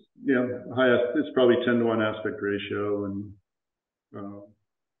it? Yeah, it's probably 10-to-1 aspect ratio and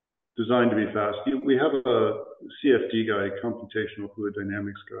designed to be fast. We have a CFD guy, computational fluid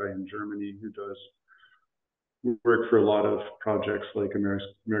dynamics guy in Germany who does work for a lot of projects like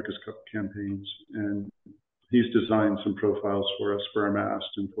America's Cup campaigns, and he's designed some profiles for us for our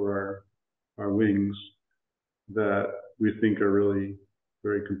mast and for our wings that we think are really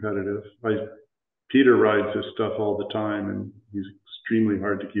very competitive. Peter rides his stuff all the time, and he's extremely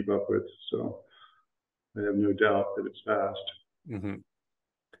hard to keep up with. So I have no doubt that it's fast. Mm-hmm.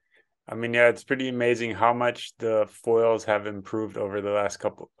 I mean, yeah, it's pretty amazing how much the foils have improved over the last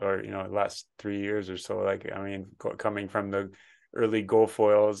last 3 years or so. Like, I mean, coming from the early Go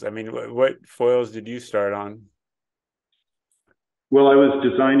foils. I mean, what foils did you start on? Well, I was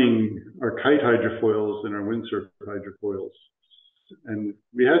designing our kite hydrofoils and our windsurfer hydrofoils. And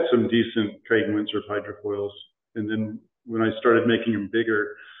we had some decent kite and windsurfer hydrofoils. And then when I started making them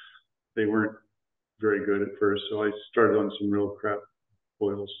bigger, they weren't very good at first. So I started on some real crap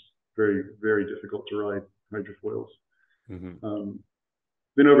foils. Very, very difficult to ride hydrofoils. Mm-hmm.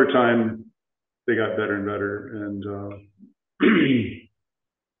 Then over time, they got better and better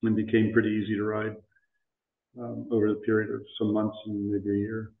and became pretty easy to ride over the period of some months and maybe a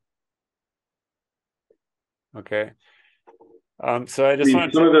year. Okay. So I just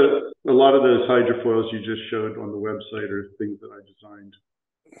wanted a lot of those hydrofoils you just showed on the website are things that I designed.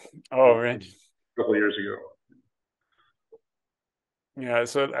 Oh, right. A couple of years ago. Yeah,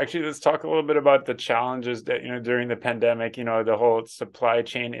 so actually let's talk a little bit about the challenges that, during the pandemic, the whole supply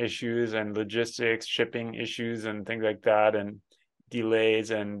chain issues and logistics, shipping issues and things like that, and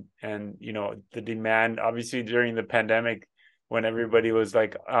delays and the demand obviously during the pandemic when everybody was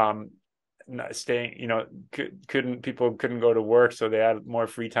like not staying, couldn't go to work, so they had more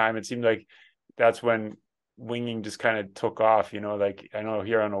free time. It seemed like that's when winging just kind of took off, like I know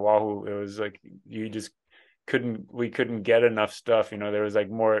here on Oahu it was like you just couldn't get enough stuff. There was like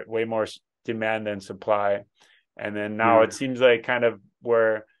way more demand than supply. And then now Yeah. it seems like kind of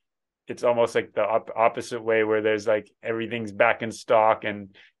where it's almost like the opposite way, where there's like everything's back in stock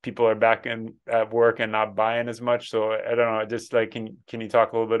and people are back in at work and not buying as much. So I don't know, just like can you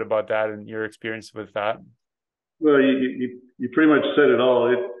talk a little bit about that and your experience with that? Well, you pretty much said it all,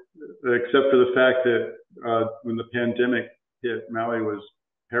 except for the fact that when the pandemic hit, Maui was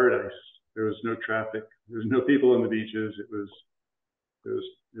paradise. There was no traffic. There was no people on the beaches. It was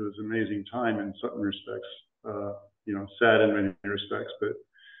it was an amazing time in certain respects. Sad in many respects, but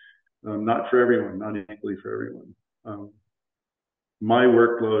not for everyone, not equally for everyone. My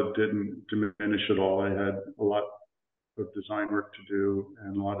workload didn't diminish at all. I had a lot of design work to do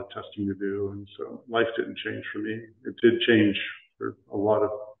and a lot of testing to do, and so life didn't change for me. It did change for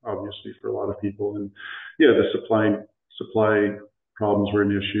obviously for a lot of people, and yeah, the supply problems were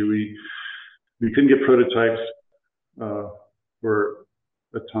an issue. We couldn't get prototypes uh, for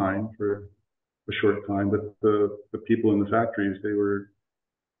a short time, but the people in the factories, they were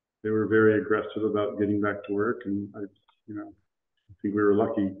very aggressive about getting back to work, and I think we were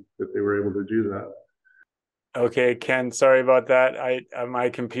lucky that they were able to do that. Okay, Ken, sorry about that. I my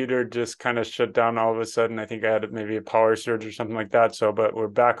computer just kind of shut down all of a sudden. I think I had maybe a power surge or something like that. So, but we're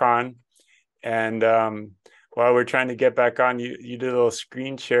back on. And while we're trying to get back on, you did a little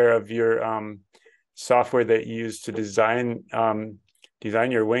screen share of your software that you use to design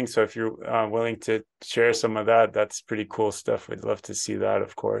your wings. So if you're willing to share some of that, that's pretty cool stuff. We'd love to see that,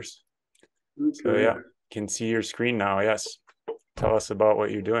 of course. So Okay. yeah, can see your screen now. Yes. Tell us about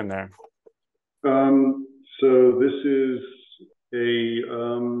what you're doing there. Um, so this is a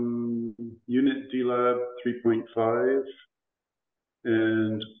unit DLab 3.5,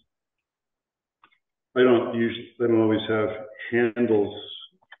 and I don't always have handles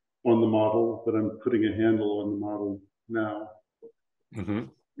on the model, but I'm putting a handle on the model now. Mm-hmm.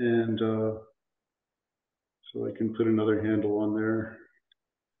 And so I can put another handle on there,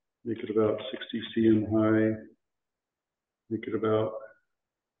 make it about 60 cm high, make it about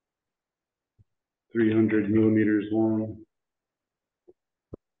 300 millimeters long.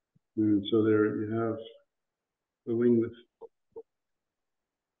 And so there you have the wing with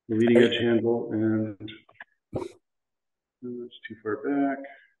the leading edge handle, and that's too far back.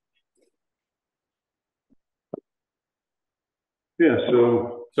 Yeah,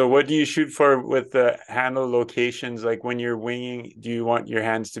 So what do you shoot for with the handle locations? Like when you're winging, do you want your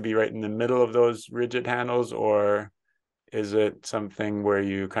hands to be right in the middle of those rigid handles, or is it something where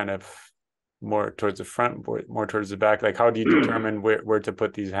you kind of more towards the front, more towards the back? Like how do you determine where to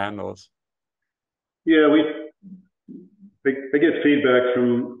put these handles? yeah, I get feedback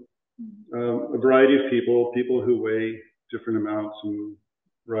from a variety of people who weigh different amounts and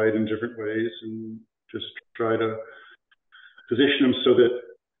ride in different ways, and just try to position them so that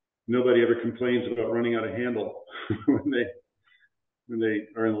nobody ever complains about running out of handle when they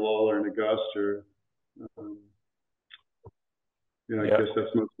are in a lull or in a gust, or um, I Yeah. guess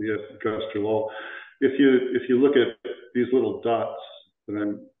that's mostly a gust or lull. If you look at these little dots that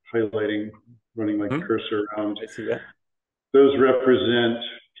I'm highlighting, running my Hmm? cursor around, I see that. those represent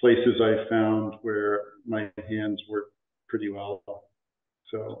places I found where my hands work pretty well.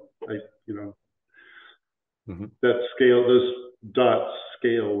 So Mm-hmm. those dots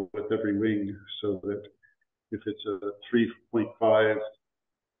scale with every wing, so that if it's a 3.5,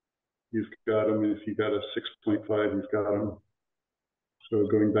 you've got them. If you've got a 6.5, you've got them. So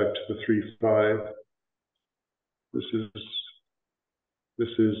going back to the 3.5, this is the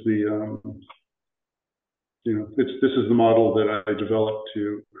this is the model that I developed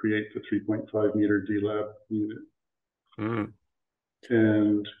to create the 3.5 meter DLab unit. Mm.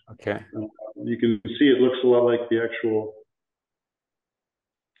 And Okay. you can see it looks a lot like the actual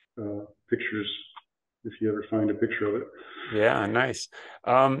pictures, if you ever find a picture of it. Yeah, nice.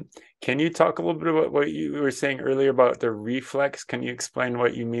 Can you talk a little bit about what you were saying earlier about the reflex? Can you explain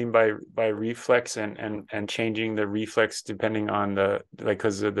what you mean by reflex and changing the reflex depending on the like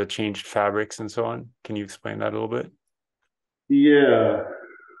because of the changed fabrics and so on? Can you explain that a little bit? Yeah.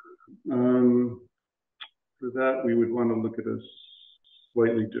 Um, for that, we would want to look at a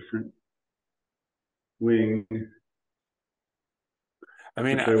slightly different wing. I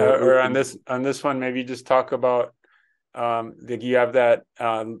mean, Okay, well, or on this one, maybe just talk about like you have that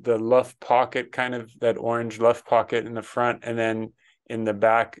the luff pocket, kind of that orange luff pocket in the front, and then in the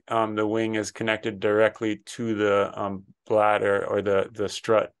back, the wing is connected directly to the bladder or the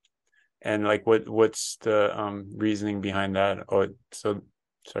strut. And like, what's the reasoning behind that? Oh, so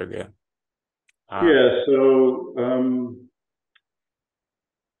sorry, yeah. yeah. So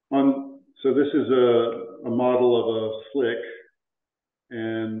so this is a model of a slick,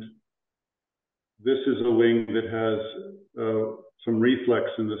 and this is a wing that has some reflex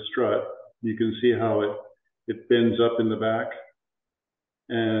in the strut. You can see how it bends up in the back,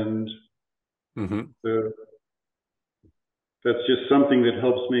 and the, that's just something that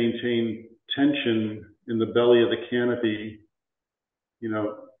helps maintain tension in the belly of the canopy. You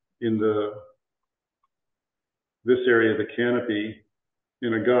know, in this area of the canopy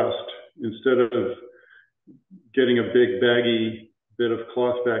in a gust, instead of getting a big baggy bit of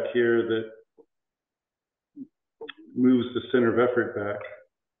cloth back here that moves the center of effort back.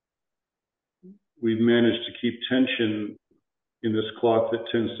 We've managed to keep tension in this cloth that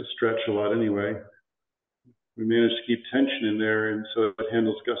tends to stretch a lot anyway. We managed to keep tension in there, and so it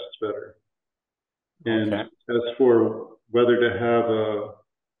handles gusts better. And as for whether to have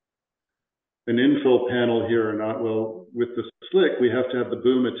an infill panel here or not, well, with the slick, we have to have the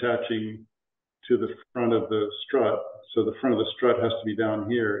boom attaching to the front of the strut. So the front of the strut has to be down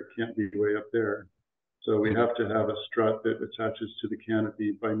here. It can't be way up there. So we have to have a strut that attaches to the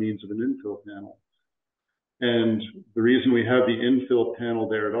canopy by means of an infill panel. And the reason we have the infill panel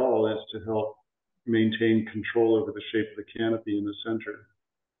there at all is to help maintain control over the shape of the canopy in the center.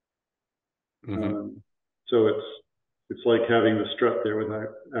 So it's like having the strut there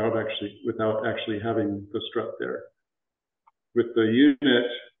without actually having the strut there. With the unit,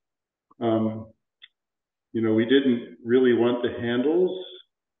 you know, we didn't really want the handles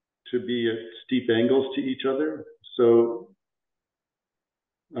to be at steep angles to each other. So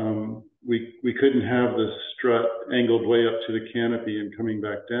we couldn't have the strut angled way up to the canopy and coming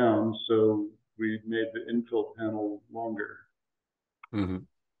back down. So we made the infill panel longer.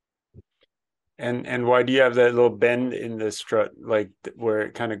 And why do you have that little bend in the strut, like where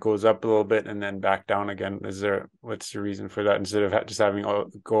it kind of goes up a little bit and then back down again? What's the reason for that instead of just having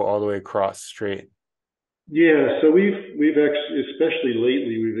go all the way across straight? Yeah, so we've actually, especially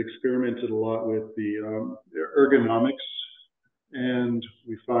lately, we've experimented a lot with the ergonomics, and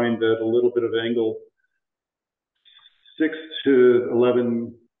we find that a little bit of angle, 6 to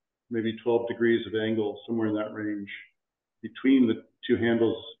 11, maybe 12 degrees of angle, somewhere in that range, between the two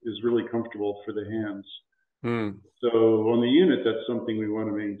handles is really comfortable for the hands. So on the unit, that's something we want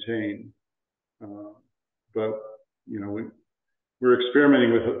to maintain. But, you know, we're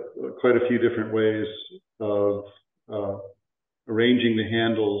experimenting with quite a few different ways of arranging the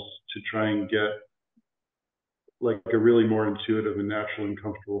handles to try and get like a really more intuitive and natural and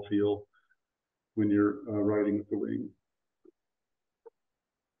comfortable feel when you're riding with the wing.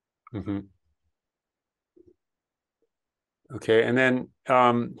 Okay, and then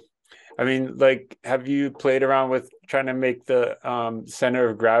I mean, like, have you played around with trying to make the center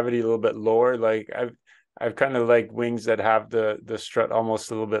of gravity a little bit lower? Like, I've kind of like wings that have the strut almost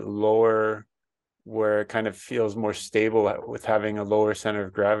a little bit lower, where it kind of feels more stable with having a lower center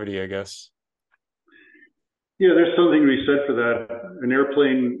of gravity, I guess. Yeah, there's something to be said for that. An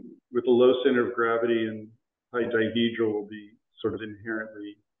airplane with a low center of gravity and high dihedral will be sort of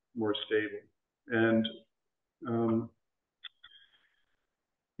inherently more stable. And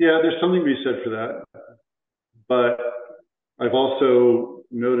yeah, there's something to be said for that. But I've also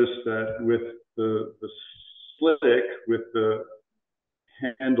noticed that with the slick, with the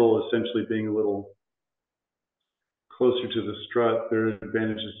handle essentially being a little closer to the strut, there are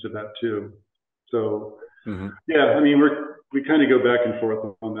advantages to that too. So yeah, I mean, we kind of go back and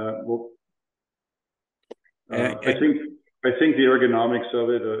forth on that. Well, I think the ergonomics of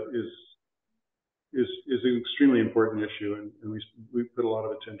it is an extremely important issue, and we put a lot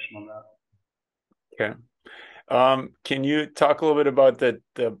of attention on that. Okay. Can you talk a little bit about the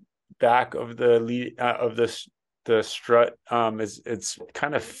back of the lead of the strut? It's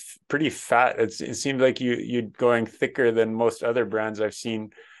kind of pretty fat. It seems like you're going thicker than most other brands I've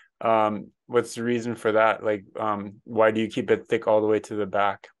seen. What's the reason for that? Like, why do you keep it thick all the way to the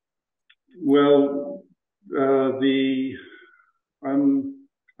back? Well, I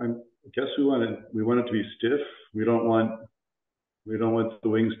guess we want it to be stiff. We don't want the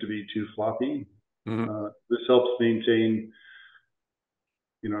wings to be too floppy. This helps maintain,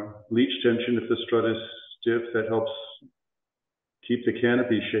 you know, leech tension. If the strut is stiff, that helps keep the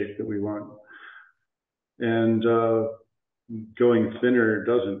canopy shape that we want. And going thinner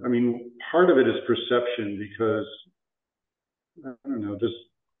doesn't. I mean, part of it is perception because I don't know. This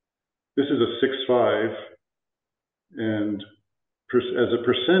is a 6.5, and as a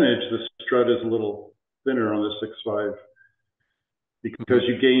percentage, the strut is a little thinner on the 6.5 because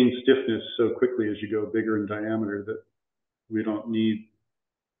you gain stiffness so quickly as you go bigger in diameter that we don't need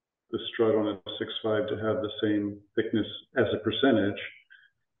the strut on a 6.5 to have the same thickness as a percentage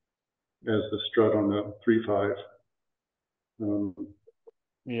as the strut on the 3.5.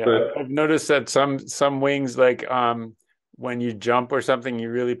 Yeah, But I've noticed that some wings, like when you jump or something, you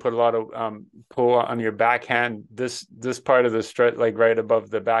really put a lot of pull on your backhand. This part of the strut, like right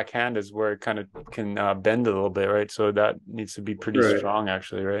above the backhand, is where it kind of can bend a little bit, right? So that needs to be pretty right, strong,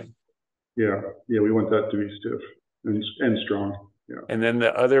 actually, right? yeah, we want that to be stiff and strong. Yeah, And then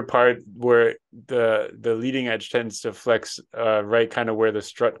the other part where the leading edge tends to flex right kind of where the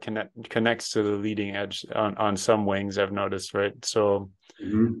strut connects to the leading edge on some wings, I've noticed, right? So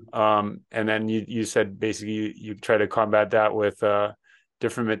and then you said basically you try to combat that with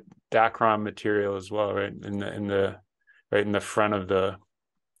different Dacron material as well, right? In the right in the front of the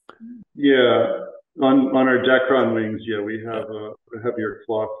yeah. On our Dacron wings, yeah, we yeah. have a heavier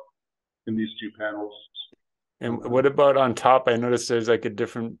cloth in these two panels. And what about on top? I noticed there's like a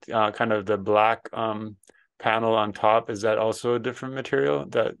different kind of the black panel on top. Is that also a different material?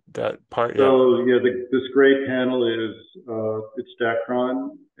 That part, yeah. So yeah, this gray panel is it's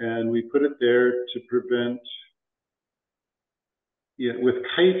Dacron, and we put it there to prevent. Yeah, with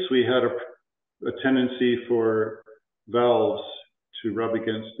kites we had a tendency for valves to rub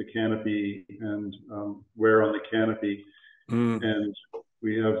against the canopy and wear on the canopy, and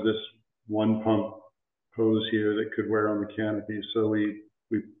we have this one pump hose here that could wear on the canopy. So we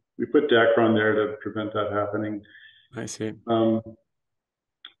put Dacron there to prevent that happening. I see.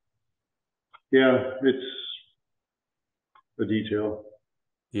 Yeah, it's a detail.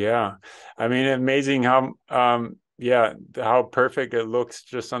 Yeah. I mean, amazing how yeah, how perfect it looks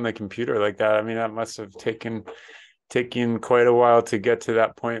just on the computer like that. I mean, that must have taken quite a while to get to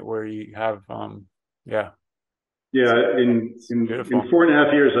that point where you have yeah. Yeah, It's beautiful. in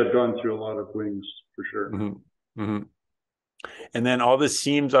 4.5 years, I've gone through a lot of wings for sure. Mm-hmm. And then all the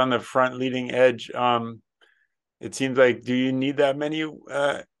seams on the front leading edge, it seems like, do you need that many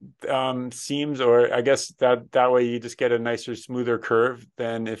seams, or I guess that way you just get a nicer, smoother curve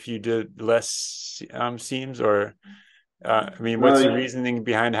than if you did less seams, or I mean, what's the reasoning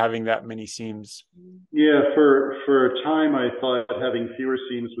behind having that many seams? Yeah, for a time, I thought having fewer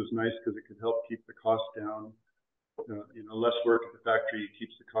seams was nice because it could help keep the cost down. Less work at the factory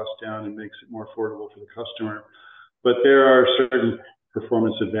keeps the cost down and makes it more affordable for the customer. But there are certain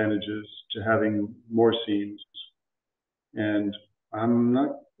performance advantages to having more seams, and I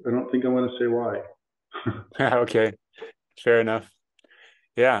don't think I want to say why. Okay, fair enough.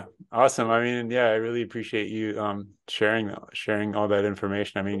 Yeah, awesome. I mean, yeah, I really appreciate you sharing all that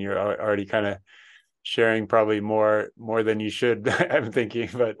information. I mean, you're already kind of sharing probably more than you should, I'm thinking,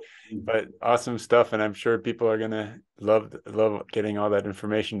 but awesome stuff, and I'm sure people are gonna love getting all that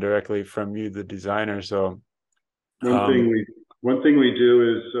information directly from you, the designer. So One thing we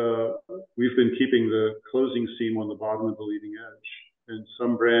do is we've been keeping the closing seam on the bottom of the leading edge, and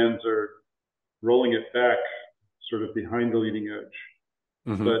some brands are rolling it back sort of behind the leading edge.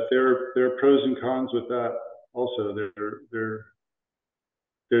 But there are pros and cons with that also.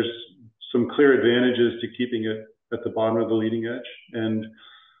 There's some clear advantages to keeping it at the bottom of the leading edge, and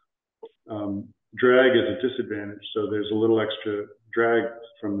drag is a disadvantage. So there's a little extra drag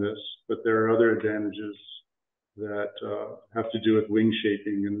from this, but there are other advantages that have to do with wing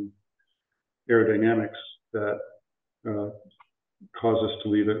shaping and aerodynamics that cause us to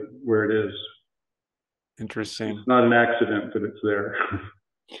leave it where it is. Interesting. It's not an accident that it's there.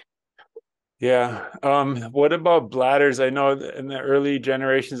 Yeah. What about bladders? I know in the early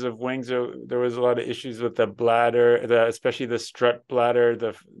generations of wings, there was a lot of issues with the bladder, especially the strut bladder,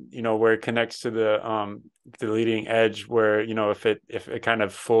 where it connects to the leading edge, where, if it kind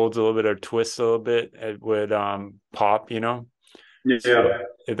of folds a little bit or twists a little bit, it would pop, Yeah. So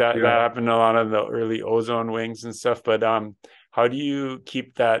that happened a lot of the early ozone wings and stuff. But how do you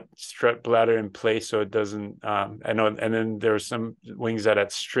keep that strut bladder in place so it doesn't I know, and then there are some wings that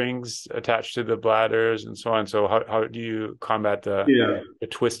had strings attached to the bladders and so on, so how do you combat the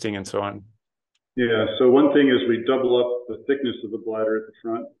twisting and so on? Yeah, so one thing is we double up the thickness of the bladder at the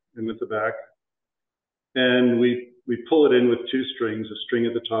front and at the back, and we pull it in with two strings, a string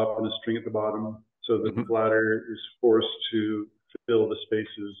at the top and a string at the bottom, so that the bladder is forced to fill the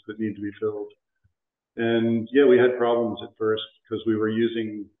spaces that need to be filled. And yeah, we had problems at first because we were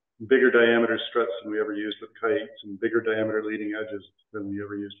using bigger diameter struts than we ever used with kites, and bigger diameter leading edges than we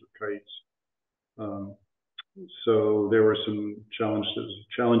ever used with kites. So there were some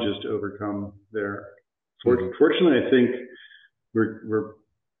challenges to overcome there. Fortunately, I think we're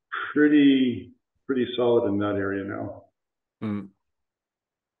pretty solid in that area now.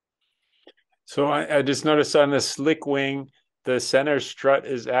 So I just noticed on the slick wing, the center strut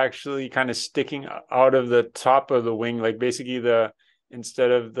is actually kind of sticking out of the top of the wing, like basically instead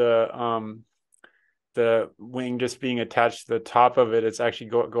of the wing just being attached to the top of it, it's actually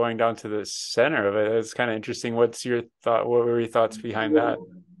going down to the center of it. It's kind of interesting. What's your thought? What were your thoughts behind that?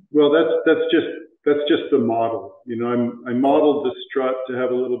 Well, that's just the model. You know, I modeled the strut to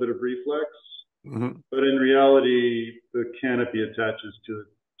have a little bit of reflex, but in reality, the canopy attaches to the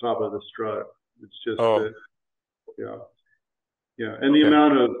top of the strut. It's just that, yeah. And the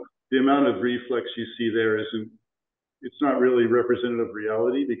amount of reflex you see there it's not really representative of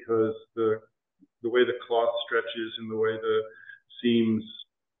reality, because the way the cloth stretches and the way the seams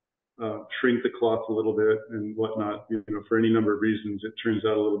shrink the cloth a little bit and whatnot, you know, for any number of reasons, it turns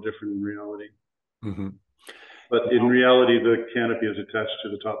out a little different in reality. But in reality, the canopy is attached to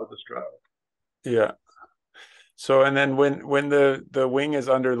the top of the strut. Yeah. So, and then when the wing is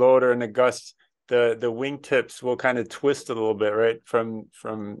under load or in a gust, the wing tips will kind of twist a little bit, right? From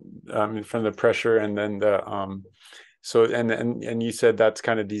the pressure, and then so and you said that's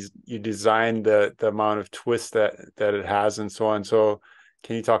kind of you designed the amount of twist that it has and so on. So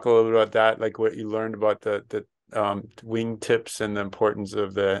can you talk a little bit about that, like what you learned about the wing tips and the importance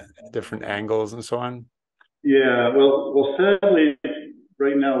of the different angles and so on? Yeah, well, sadly,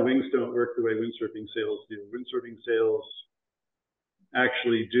 right now wings don't work the way windsurfing sails do. Windsurfing sails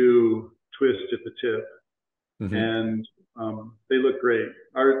actually do twist at the tip, and they look great.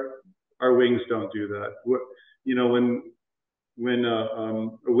 Our wings don't do that. You know, when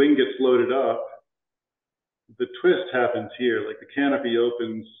a wing gets loaded up, the twist happens here. Like the canopy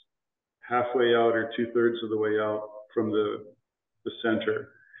opens halfway out or 2/3 of the way out from the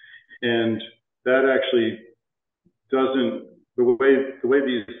center, and that actually doesn't. The way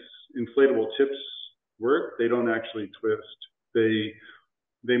these inflatable tips work, they don't actually twist.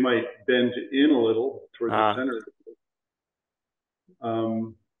 They might bend in a little towards the center.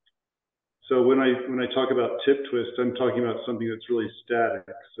 So when I talk about tip twist, I'm talking about something that's really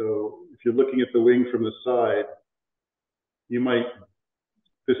static. So if you're looking at the wing from the side,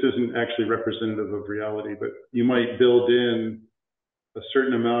 this isn't actually representative of reality, but you might build in a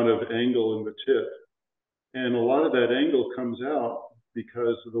certain amount of angle in the tip. And a lot of that angle comes out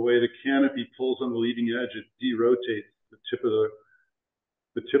because of the way the canopy pulls on the leading edge. It derotates the tip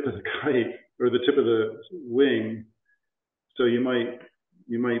of the kite or the tip of the wing. So you might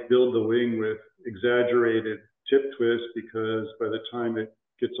build the wing with exaggerated tip twist, because by the time it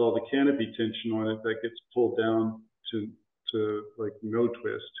gets all the canopy tension on it, that gets pulled down to like no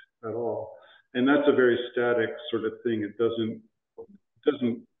twist at all. And that's a very static sort of thing. It doesn't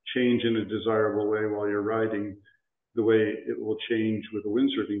change in a desirable way while you're riding, the way it will change with a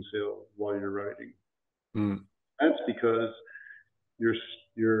windsurfing sail while you're riding. That's because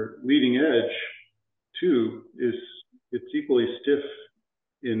your leading edge too it's equally stiff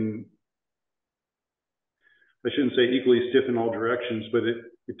I shouldn't say equally stiff in all directions, but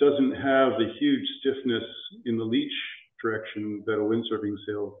it doesn't have the huge stiffness in the leech direction that a windsurfing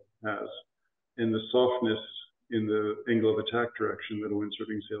sail has, and the softness in the angle of attack direction that a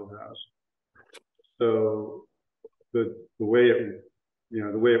windsurfing sail has. So the way it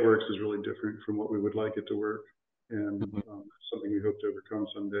works is really different from what we would like it to work, and something we hope to overcome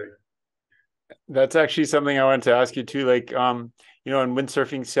someday. That's actually something I wanted to ask you too. Like, you know, in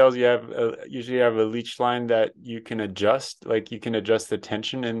windsurfing sails, you usually have a leech line that you can adjust. Like, you can adjust the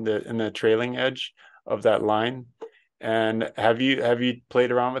tension in the trailing edge of that line. And have you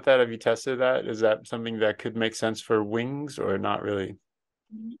played around with that? Have you tested that? Is that something that could make sense for wings, or not really?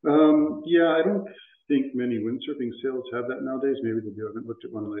 Yeah, I don't think many windsurfing sails have that nowadays. Maybe they do. I haven't looked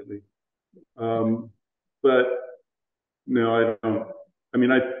at one lately. But no, I don't. I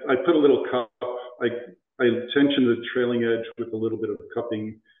mean, I put a little cup. I tension the trailing edge with a little bit of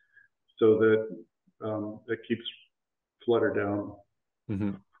cupping, so that that keeps flutter down.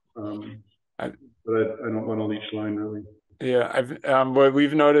 But I don't want a leech line really. Yeah, what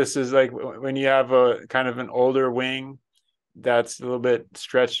we've noticed is, like, when you have a kind of an older wing that's a little bit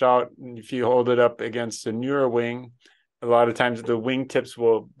stretched out, and if you hold it up against a newer wing, a lot of times the wing tips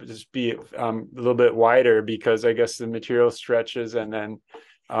will just be a little bit wider, because I guess the material stretches, and then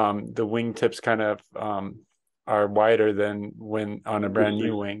the wing tips kind of are wider than when on a brand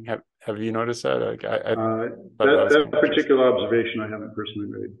new wing. Have you noticed that? Like, that particular observation I haven't personally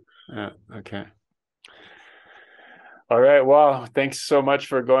made. Yeah. Okay. All right. Well, thanks so much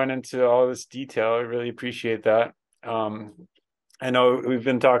for going into all this detail. I really appreciate that. I know we've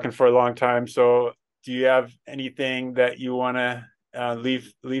been talking for a long time, so do you have anything that you want to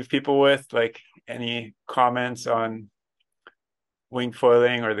leave people with, like any comments on wing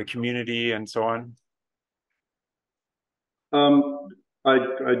foiling or the community and so on? Um,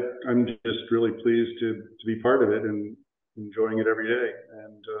 I'm just really pleased to be part of it and enjoying it every day.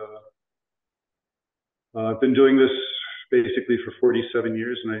 And I've been doing this basically for 47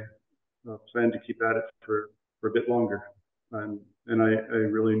 years, and I plan to keep at it for a bit longer. And I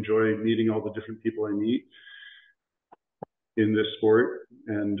really enjoy meeting all the different people I meet in this sport.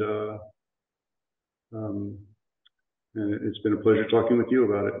 Um, and it's been a pleasure talking with you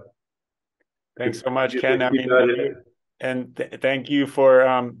about it. Thanks so much, Ken. I Keep mean, at it. and thank you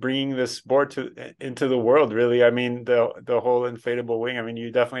for bringing this sport into the world. Really, I mean the whole inflatable wing. I mean,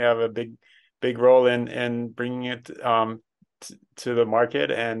 you definitely have a big role in bringing it to the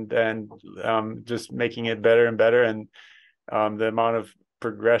market and just making it better and better. And the amount of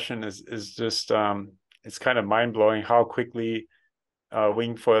progression is just it's kind of mind blowing how quickly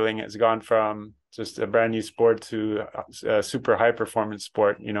wing foiling has gone from just a brand new sport to a super high performance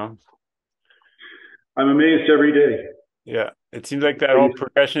sport. You know. I'm amazed every day. Yeah, it seems like that whole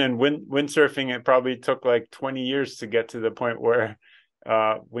progression in windsurfing, it probably took like 20 years to get to the point where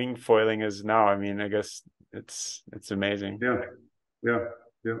wing foiling is now. I mean, I guess it's amazing. Yeah, yeah,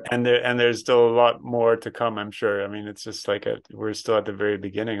 yeah. And there's still a lot more to come, I'm sure. I mean, it's just like we're still at the very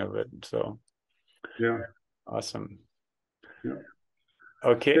beginning of it. So yeah, awesome. yeah.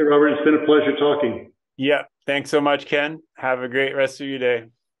 Okay. Hey, Robert, it's been a pleasure talking. Yeah. Thanks so much, Ken. Have a great rest of your day.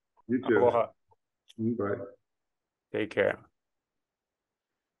 You too. Aloha. Bye. Take care.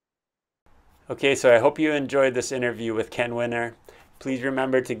 Okay, so I hope you enjoyed this interview with Ken Winner. Please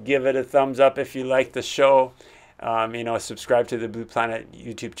remember to give it a thumbs up if you like the show. Subscribe to the Blue Planet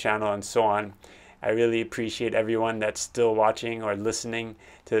YouTube channel and so on. I really appreciate everyone that's still watching or listening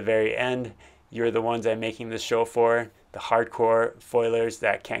to the very end. You're the ones I'm making this show for, the hardcore foilers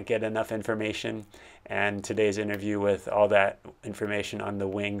that can't get enough information. And today's interview with all that information on the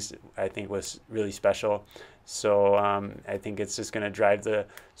wings, I think was really special. So I think it's just going to drive the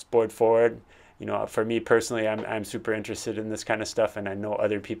sport forward. You know, for me personally, I'm super interested in this kind of stuff, and I know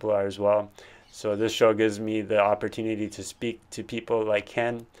other people are as well. So this show gives me the opportunity to speak to people like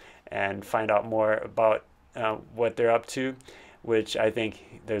Ken and find out more about what they're up to, which I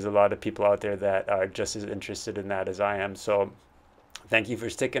think there's a lot of people out there that are just as interested in that as I am. So thank you for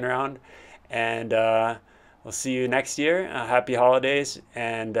sticking around, and we'll see you next year. Happy holidays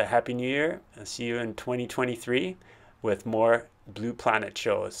and Happy New Year. I'll see you in 2023 with more Blue Planet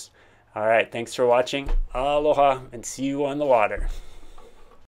shows. All right, thanks for watching. Aloha, and see you on the water.